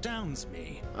astounds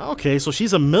me. Okay, so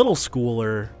she's a middle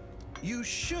schooler. You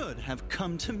should have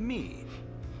come to me.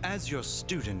 As your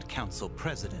student council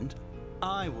president,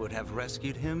 I would have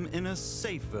rescued him in a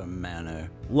safer manner.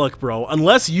 Look, bro,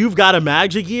 unless you've got a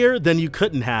Magigear, then you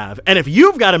couldn't have. And if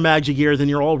you've got a Magigear, then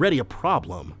you're already a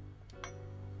problem.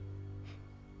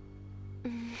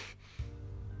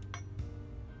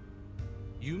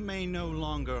 You may no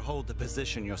longer hold the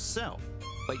position yourself,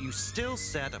 but you still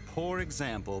set a poor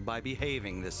example by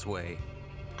behaving this way.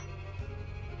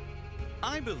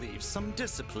 I believe some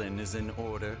discipline is in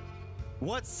order.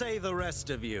 What say the rest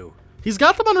of you? He's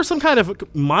got them under some kind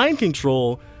of mind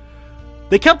control.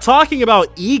 They kept talking about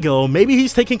ego. Maybe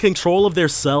he's taking control of their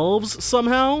selves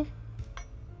somehow?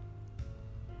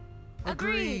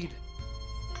 Agreed.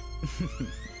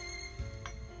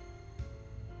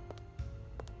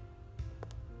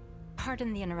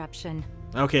 Pardon the interruption.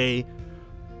 Okay.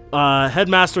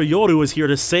 Headmaster Yoru is here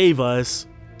to save us.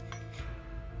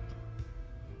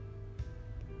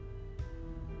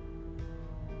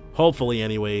 Hopefully,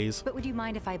 anyways. But would you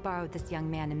mind if I borrowed this young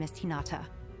man and Miss Hinata?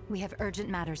 We have urgent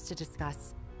matters to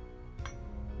discuss.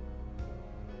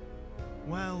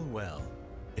 Well, well.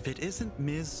 If it isn't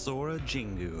Ms. Sora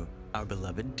Jingu, our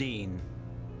beloved dean.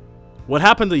 What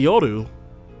happened to Yoru?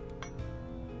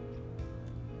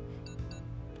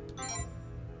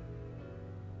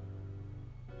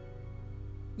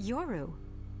 Yoru,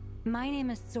 my name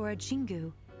is Sora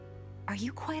Jingu. Are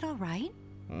you quite alright?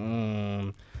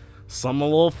 Some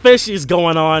little fishies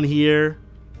going on here.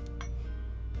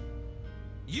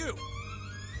 You!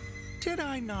 Did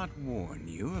I not warn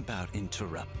you about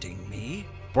interrupting me?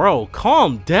 Bro,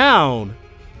 calm down.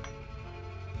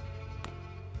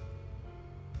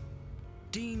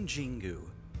 Dean Jingu,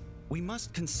 we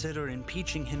must consider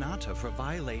impeaching Hinata for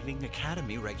violating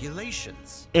Academy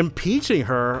regulations. Impeaching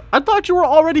her? I thought you were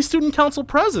already student council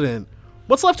president.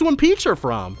 What's left to impeach her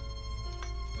from?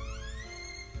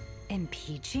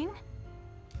 Impeaching?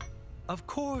 Of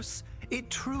course, it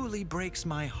truly breaks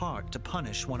my heart to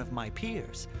punish one of my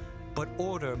peers, but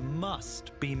order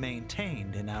must be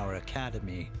maintained in our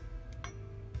academy.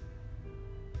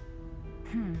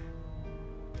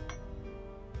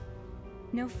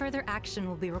 No further action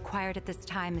will be required at this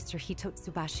time, Mr.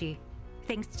 Hitotsubashi.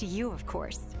 Thanks to you, of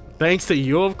course. Thanks to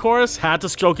you, of course? Had to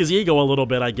stroke his ego a little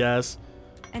bit, I guess.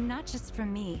 And not just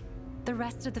from me. The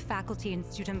rest of the faculty and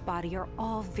student body are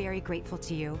all very grateful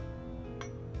to you.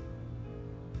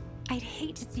 I'd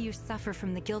hate to see you suffer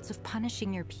from the guilt of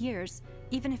punishing your peers,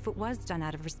 even if it was done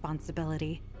out of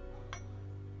responsibility.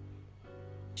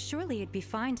 Surely it'd be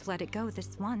fine to let it go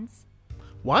this once.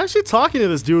 Why is she talking to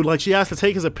this dude like she has to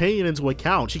take his opinion into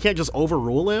account? She can't just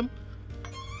overrule him?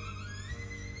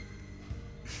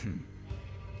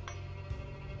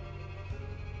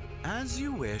 As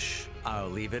you wish, I'll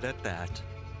leave it at that.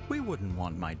 We wouldn't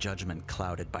want my judgment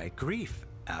clouded by grief,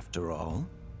 after all.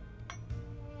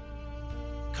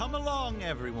 Come along,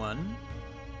 everyone.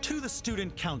 To the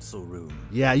student council room.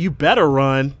 Yeah, you better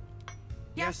run.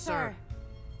 Yes, sir.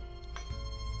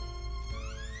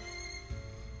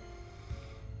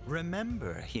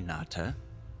 Remember, Hinata,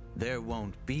 there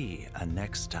won't be a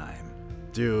next time.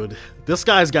 Dude, this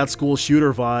guy's got school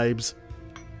shooter vibes.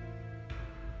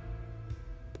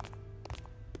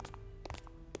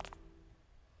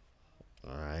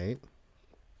 Alright.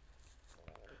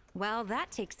 Well,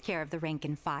 that takes care of the rank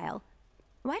and file.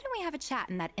 Why don't we have a chat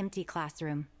in that empty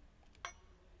classroom?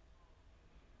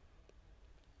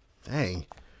 Dang.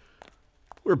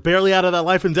 We're barely out of that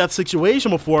life and death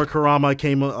situation before Kurama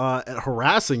came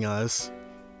harassing us.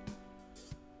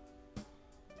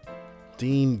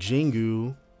 Dean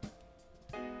Jingu.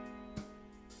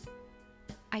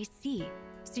 I see.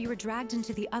 So you were dragged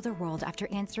into the other world after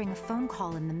answering a phone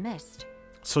call in the mist.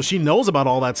 So she knows about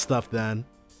all that stuff then.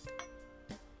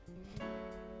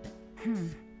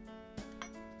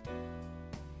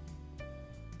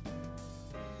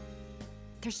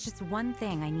 There's just one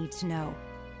thing I need to know.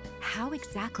 How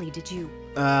exactly did you...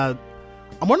 I'm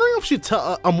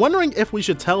wondering if we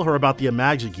should tell her about the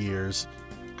Amagia gears.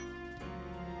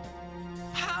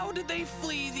 How did they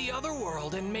flee the other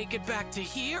world and make it back to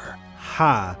here?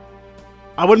 Ha.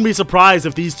 I wouldn't be surprised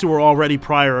if these two are already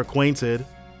prior acquainted.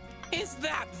 Is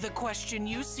that the question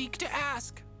you seek to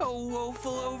ask, O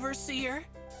woeful overseer?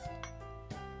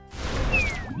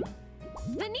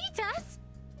 Vanitas?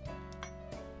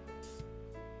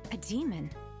 A demon?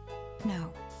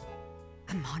 No.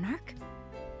 A monarch?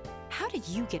 How did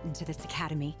you get into this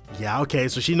academy? Yeah, okay,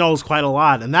 so she knows quite a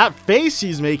lot. And that face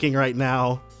she's making right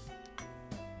now.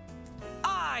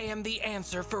 I am the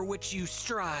answer for which you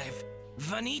strive.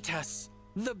 Vanitas,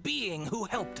 the being who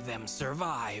helped them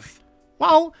survive.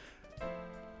 Well,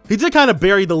 he did kind of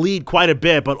bury the lead quite a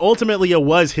bit, but ultimately it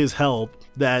was his help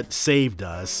that saved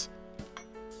us.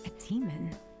 A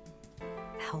demon?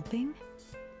 Helping?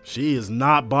 She is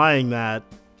not buying that.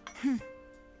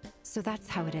 So that's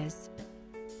how it is.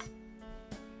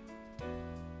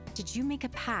 Did you make a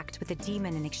pact with a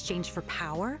demon in exchange for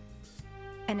power?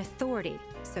 An authority,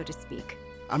 so to speak.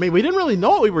 I mean, we didn't really know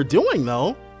what we were doing,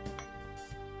 though.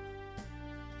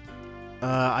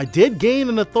 I did gain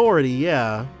an authority,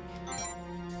 yeah.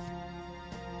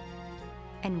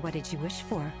 And what did you wish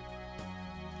for?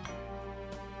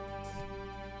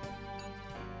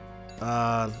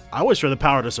 I wish for the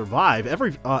power to survive.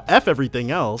 F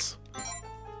everything else.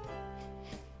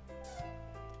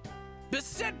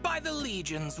 Beset by the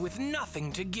legions with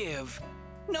nothing to give.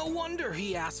 No wonder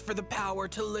he asked for the power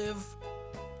to live.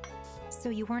 So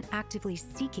you weren't actively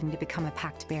seeking to become a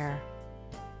pact bearer?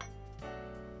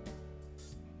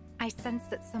 I sense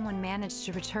that someone managed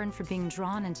to return for being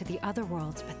drawn into the other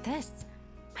world, but this,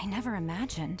 I never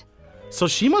imagined. So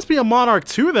she must be a Monarch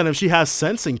too then if she has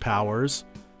sensing powers.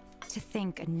 To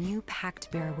think a new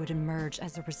Pact Bearer would emerge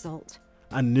as a result.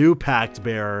 A new Pact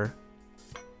Bearer.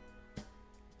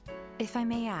 If I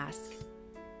may ask,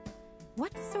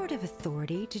 what sort of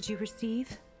authority did you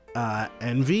receive?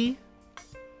 Envy?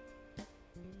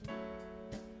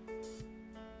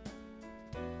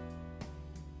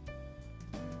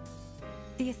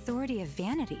 The authority of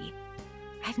vanity?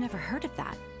 I've never heard of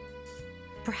that.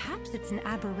 Perhaps it's an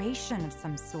aberration of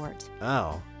some sort.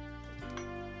 Oh.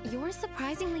 You're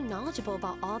surprisingly knowledgeable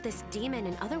about all this demon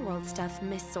and otherworld stuff,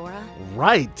 Miss Sora.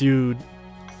 Right, dude.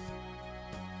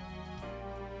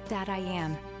 That I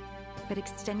am. But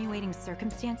extenuating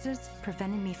circumstances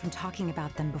prevented me from talking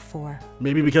about them before.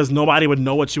 Maybe because nobody would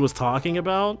know what she was talking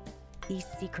about? These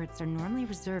secrets are normally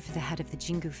reserved for the head of the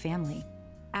Jingu family,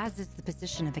 as is the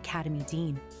position of Academy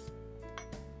Dean.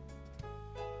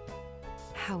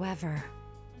 However,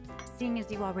 seeing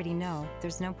as you already know,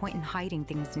 there's no point in hiding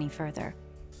things any further.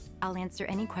 I'll answer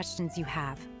any questions you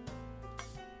have.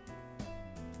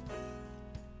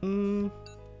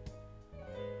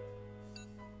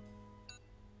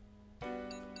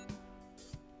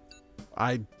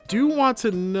 I do want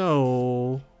to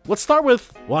know... Let's start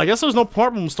with... Well, I guess there's no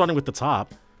problem starting with the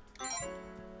top.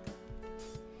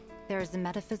 There is a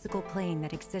metaphysical plane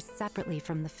that exists separately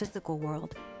from the physical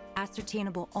world,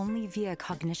 ascertainable only via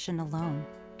cognition alone.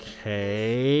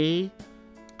 Okay.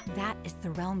 That is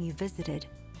the realm you visited,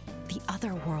 the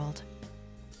other world.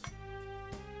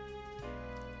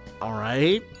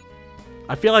 Alright.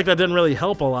 I feel like that didn't really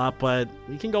help a lot, but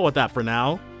we can go with that for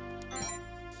now.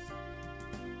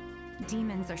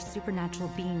 Demons are supernatural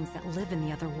beings that live in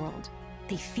the other world.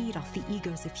 They feed off the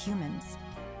egos of humans.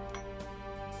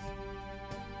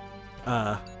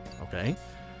 Okay.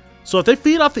 So if they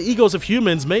feed off the egos of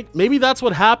humans, maybe that's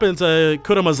what happened to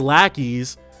Kurama's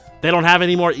lackeys. They don't have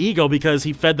any more ego because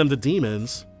he fed them to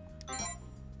demons.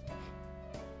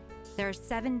 There are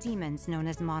 7 demons known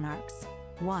as Monarchs,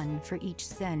 1 for each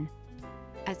sin.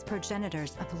 As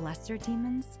progenitors of lesser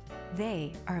demons,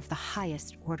 they are of the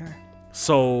highest order.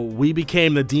 So we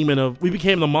became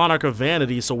the Monarch of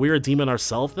Vanity, so we're a demon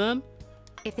ourselves then?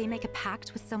 If they make a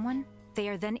pact with someone, they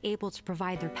are then able to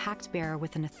provide their pact bearer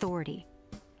with an authority.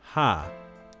 Huh.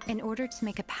 In order to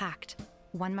make a pact,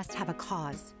 one must have a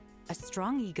cause, a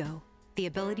strong ego, the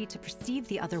ability to perceive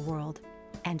the other world,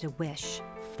 and a wish.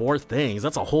 4 things.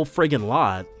 That's a whole friggin'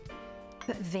 lot.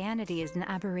 But vanity is an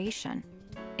aberration.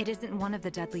 It isn't one of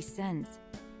the deadly sins.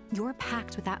 Your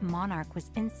pact with that monarch was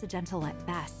incidental at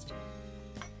best.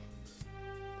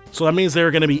 So that means there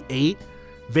are going to be 8?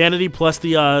 Vanity plus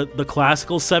the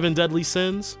classical 7 deadly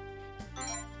sins?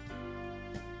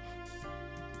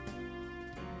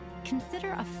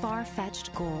 Consider a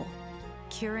far-fetched goal.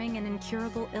 Curing an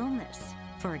incurable illness,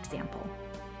 for example.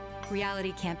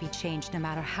 Reality can't be changed no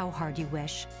matter how hard you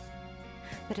wish.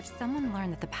 But if someone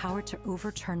learned that the power to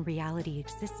overturn reality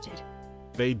existed,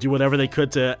 They do whatever they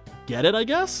could to get it, I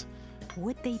guess?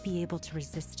 Would they be able to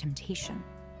resist temptation?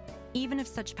 Even if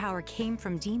such power came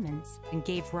from demons and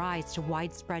gave rise to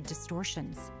widespread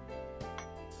distortions.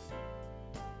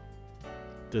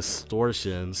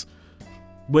 Distortions.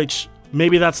 Which,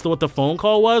 maybe that's what the phone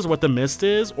call was, what the mist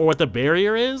is, or what the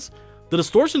barrier is? The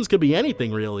distortions could be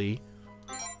anything, really.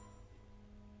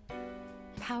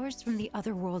 Powers from the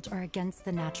other world are against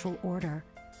the natural order.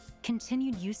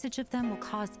 Continued usage of them will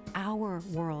cause our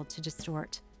world to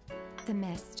distort. The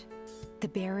mist, the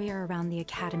barrier around the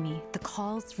academy, the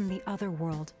calls from the other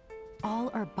world,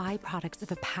 all are byproducts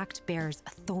of a pact bearer's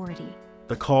authority.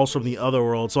 The calls from the other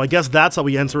world. So I guess that's how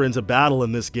we enter into battle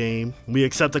in this game. We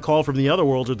accept a call from the other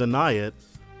world or deny it.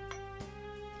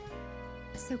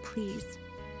 So please,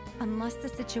 unless the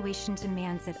situation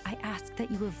demands it, I ask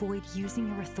that you avoid using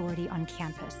your authority on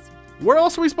campus. Where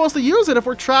else are we supposed to use it if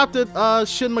we're trapped at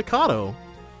Shin Mikado?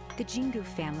 The Jingu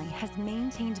family has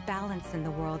maintained balance in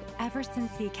the world ever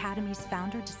since the Academy's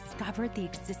founder discovered the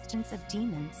existence of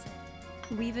demons.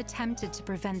 We've attempted to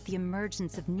prevent the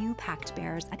emergence of new pact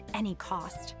bearers at any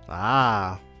cost.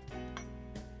 Ah.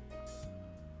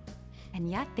 And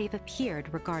yet they've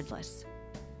appeared regardless.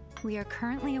 We are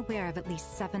currently aware of at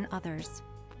least 7 others.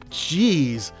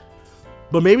 Jeez.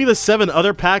 But maybe the 7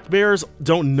 other pact bearers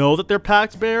don't know that they're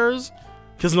pact bearers?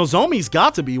 Because Nozomi's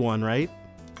got to be one, right?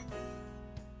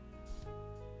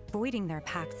 Voiding their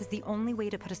pacts is the only way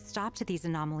to put a stop to these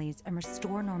anomalies and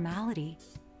restore normality.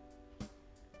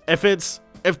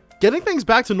 If getting things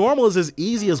back to normal is as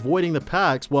easy as voiding the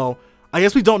pacts, well, I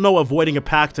guess we don't know what voiding a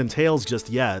pact entails just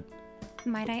yet.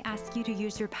 Might I ask you to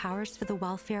use your powers for the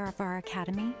welfare of our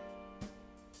academy?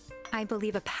 I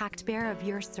believe a pact bearer of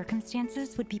your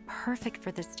circumstances would be perfect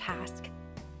for this task.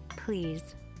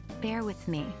 Please, bear with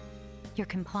me. Your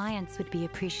compliance would be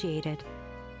appreciated.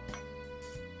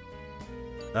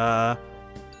 I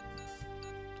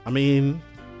mean,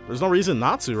 there's no reason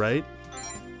not to, right?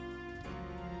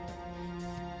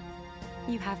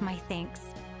 You have my thanks.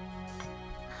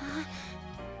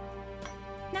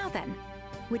 Now then,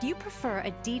 would you prefer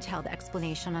a detailed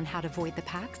explanation on how to void the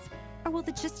pacts, or will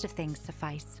the gist of things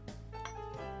suffice?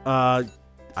 I'd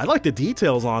like the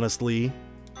details, honestly.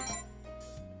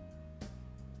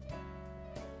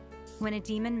 When a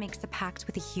demon makes a pact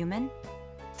with a human,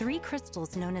 3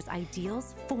 crystals known as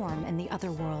ideals form in the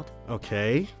other world.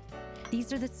 Okay.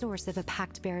 These are the source of a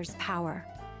pact bearer's power.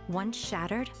 Once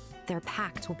shattered, their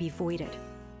pact will be voided.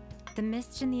 The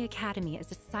mist in the academy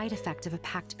is a side effect of a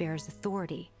pact bearer's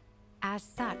authority. As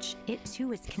such, it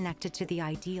too is connected to the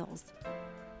ideals.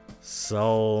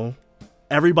 So,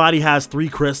 everybody has 3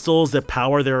 crystals that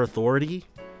power their authority?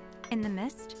 In the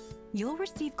mist, you'll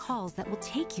receive calls that will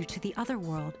take you to the other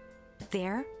world.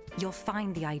 There, you'll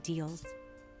find the ideals.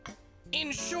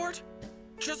 In short,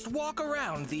 just walk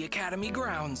around the academy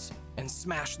grounds and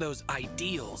smash those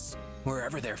ideals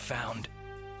wherever they're found.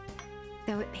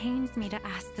 Though it pains me to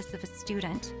ask this of a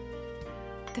student,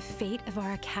 the fate of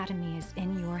our academy is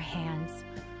in your hands.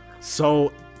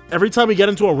 So, every time we get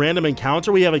into a random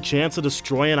encounter, we have a chance to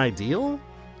destroy an ideal?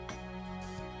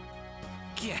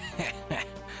 Yeah,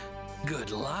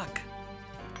 good luck.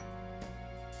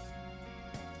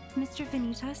 Mr.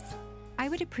 Vanitas, I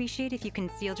would appreciate if you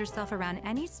concealed yourself around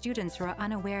any students who are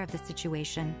unaware of the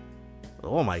situation.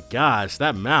 Oh my gosh,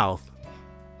 that mouth.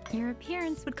 Your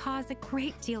appearance would cause a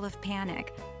great deal of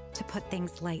panic, to put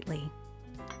things lightly.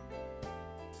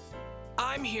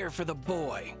 I'm here for the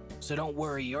boy, so don't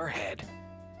worry your head.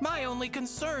 My only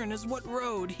concern is what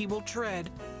road he will tread.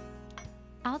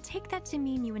 I'll take that to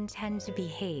mean you intend to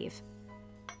behave.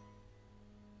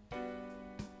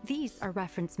 These are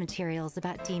reference materials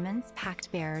about demons,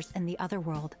 pact bearers, and the other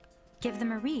world. Give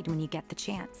them a read when you get the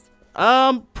chance.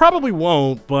 Probably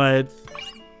won't, but...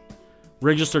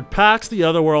 Registered pacts, the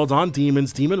other world on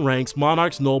demons, demon ranks,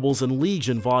 monarchs, nobles, and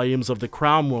legion volumes of the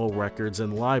Cromwell records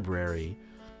and library.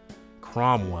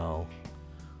 Cromwell.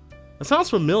 That sounds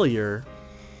familiar.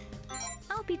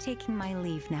 I'll be taking my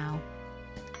leave now.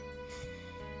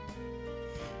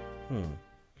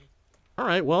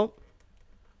 Alright, well.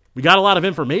 We got a lot of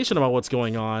information about what's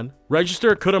going on.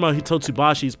 Registered Kurama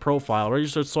Hitotsubashi's profile.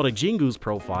 Registered Sora Jingu's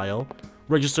profile.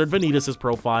 Registered Vanitas'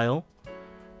 profile.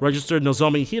 Registered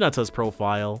Nozomi Hinata's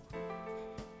profile.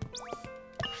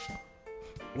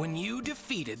 When you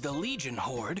defeated the Legion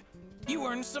Horde, you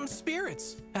earned some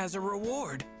spirits as a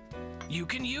reward. You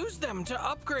can use them to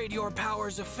upgrade your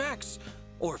power's effects,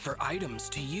 or for items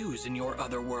to use in your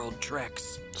otherworld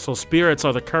treks. So spirits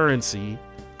are the currency.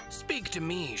 Speak to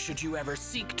me should you ever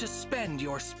seek to spend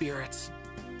your spirits.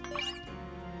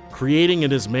 Creating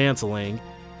and dismantling.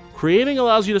 Creating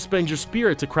allows you to spend your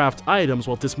spirit to craft items,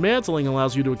 while dismantling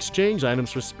allows you to exchange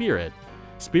items for spirit.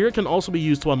 Spirit can also be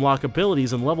used to unlock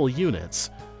abilities and level units.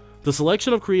 The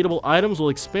selection of creatable items will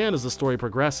expand as the story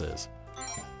progresses.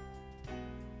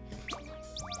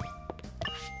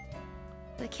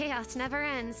 The chaos never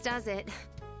ends, does it?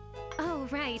 Oh,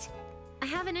 right. I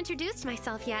haven't introduced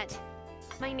myself yet.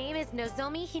 My name is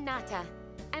Nozomi Hinata.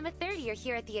 I'm a 3rd year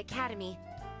here at the Academy.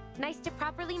 Nice to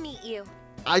properly meet you.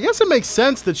 I guess it makes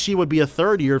sense that she would be a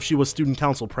 3rd year if she was student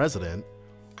council president.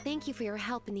 Thank you for your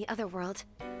help in the other world.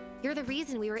 You're the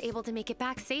reason we were able to make it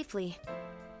back safely.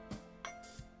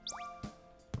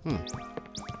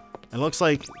 It looks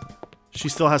like she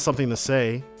still has something to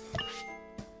say.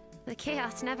 The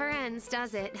chaos never ends,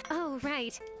 does it? Oh,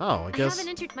 right. Oh, I guess... I haven't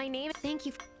entered my name. Thank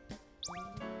you.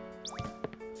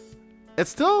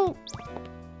 It's still...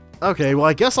 Okay, well,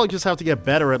 I guess I'll just have to get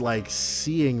better at, like,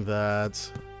 seeing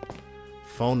that.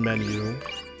 Phone menu.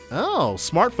 Oh,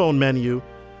 smartphone menu.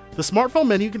 The smartphone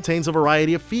menu contains a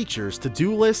variety of features.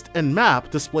 To-do list and map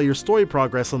display your story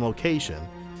progress and location.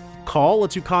 Call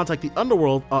lets you contact the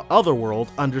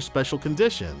otherworld under special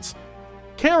conditions.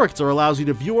 Character allows you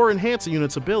to view or enhance a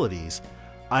unit's abilities.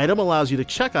 Item allows you to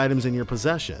check items in your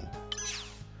possession.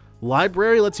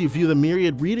 Library lets you view the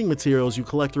myriad reading materials you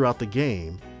collect throughout the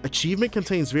game. Achievement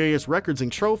contains various records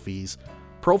and trophies.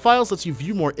 Profiles lets you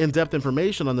view more in-depth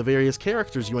information on the various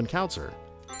characters you encounter.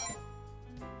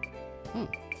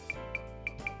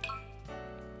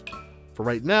 For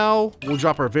right now, we'll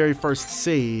drop our very first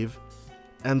save,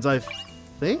 and I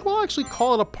think we'll actually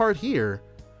call it a part here.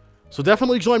 So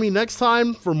definitely join me next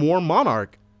time for more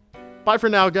Monarch. Bye for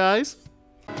now, guys.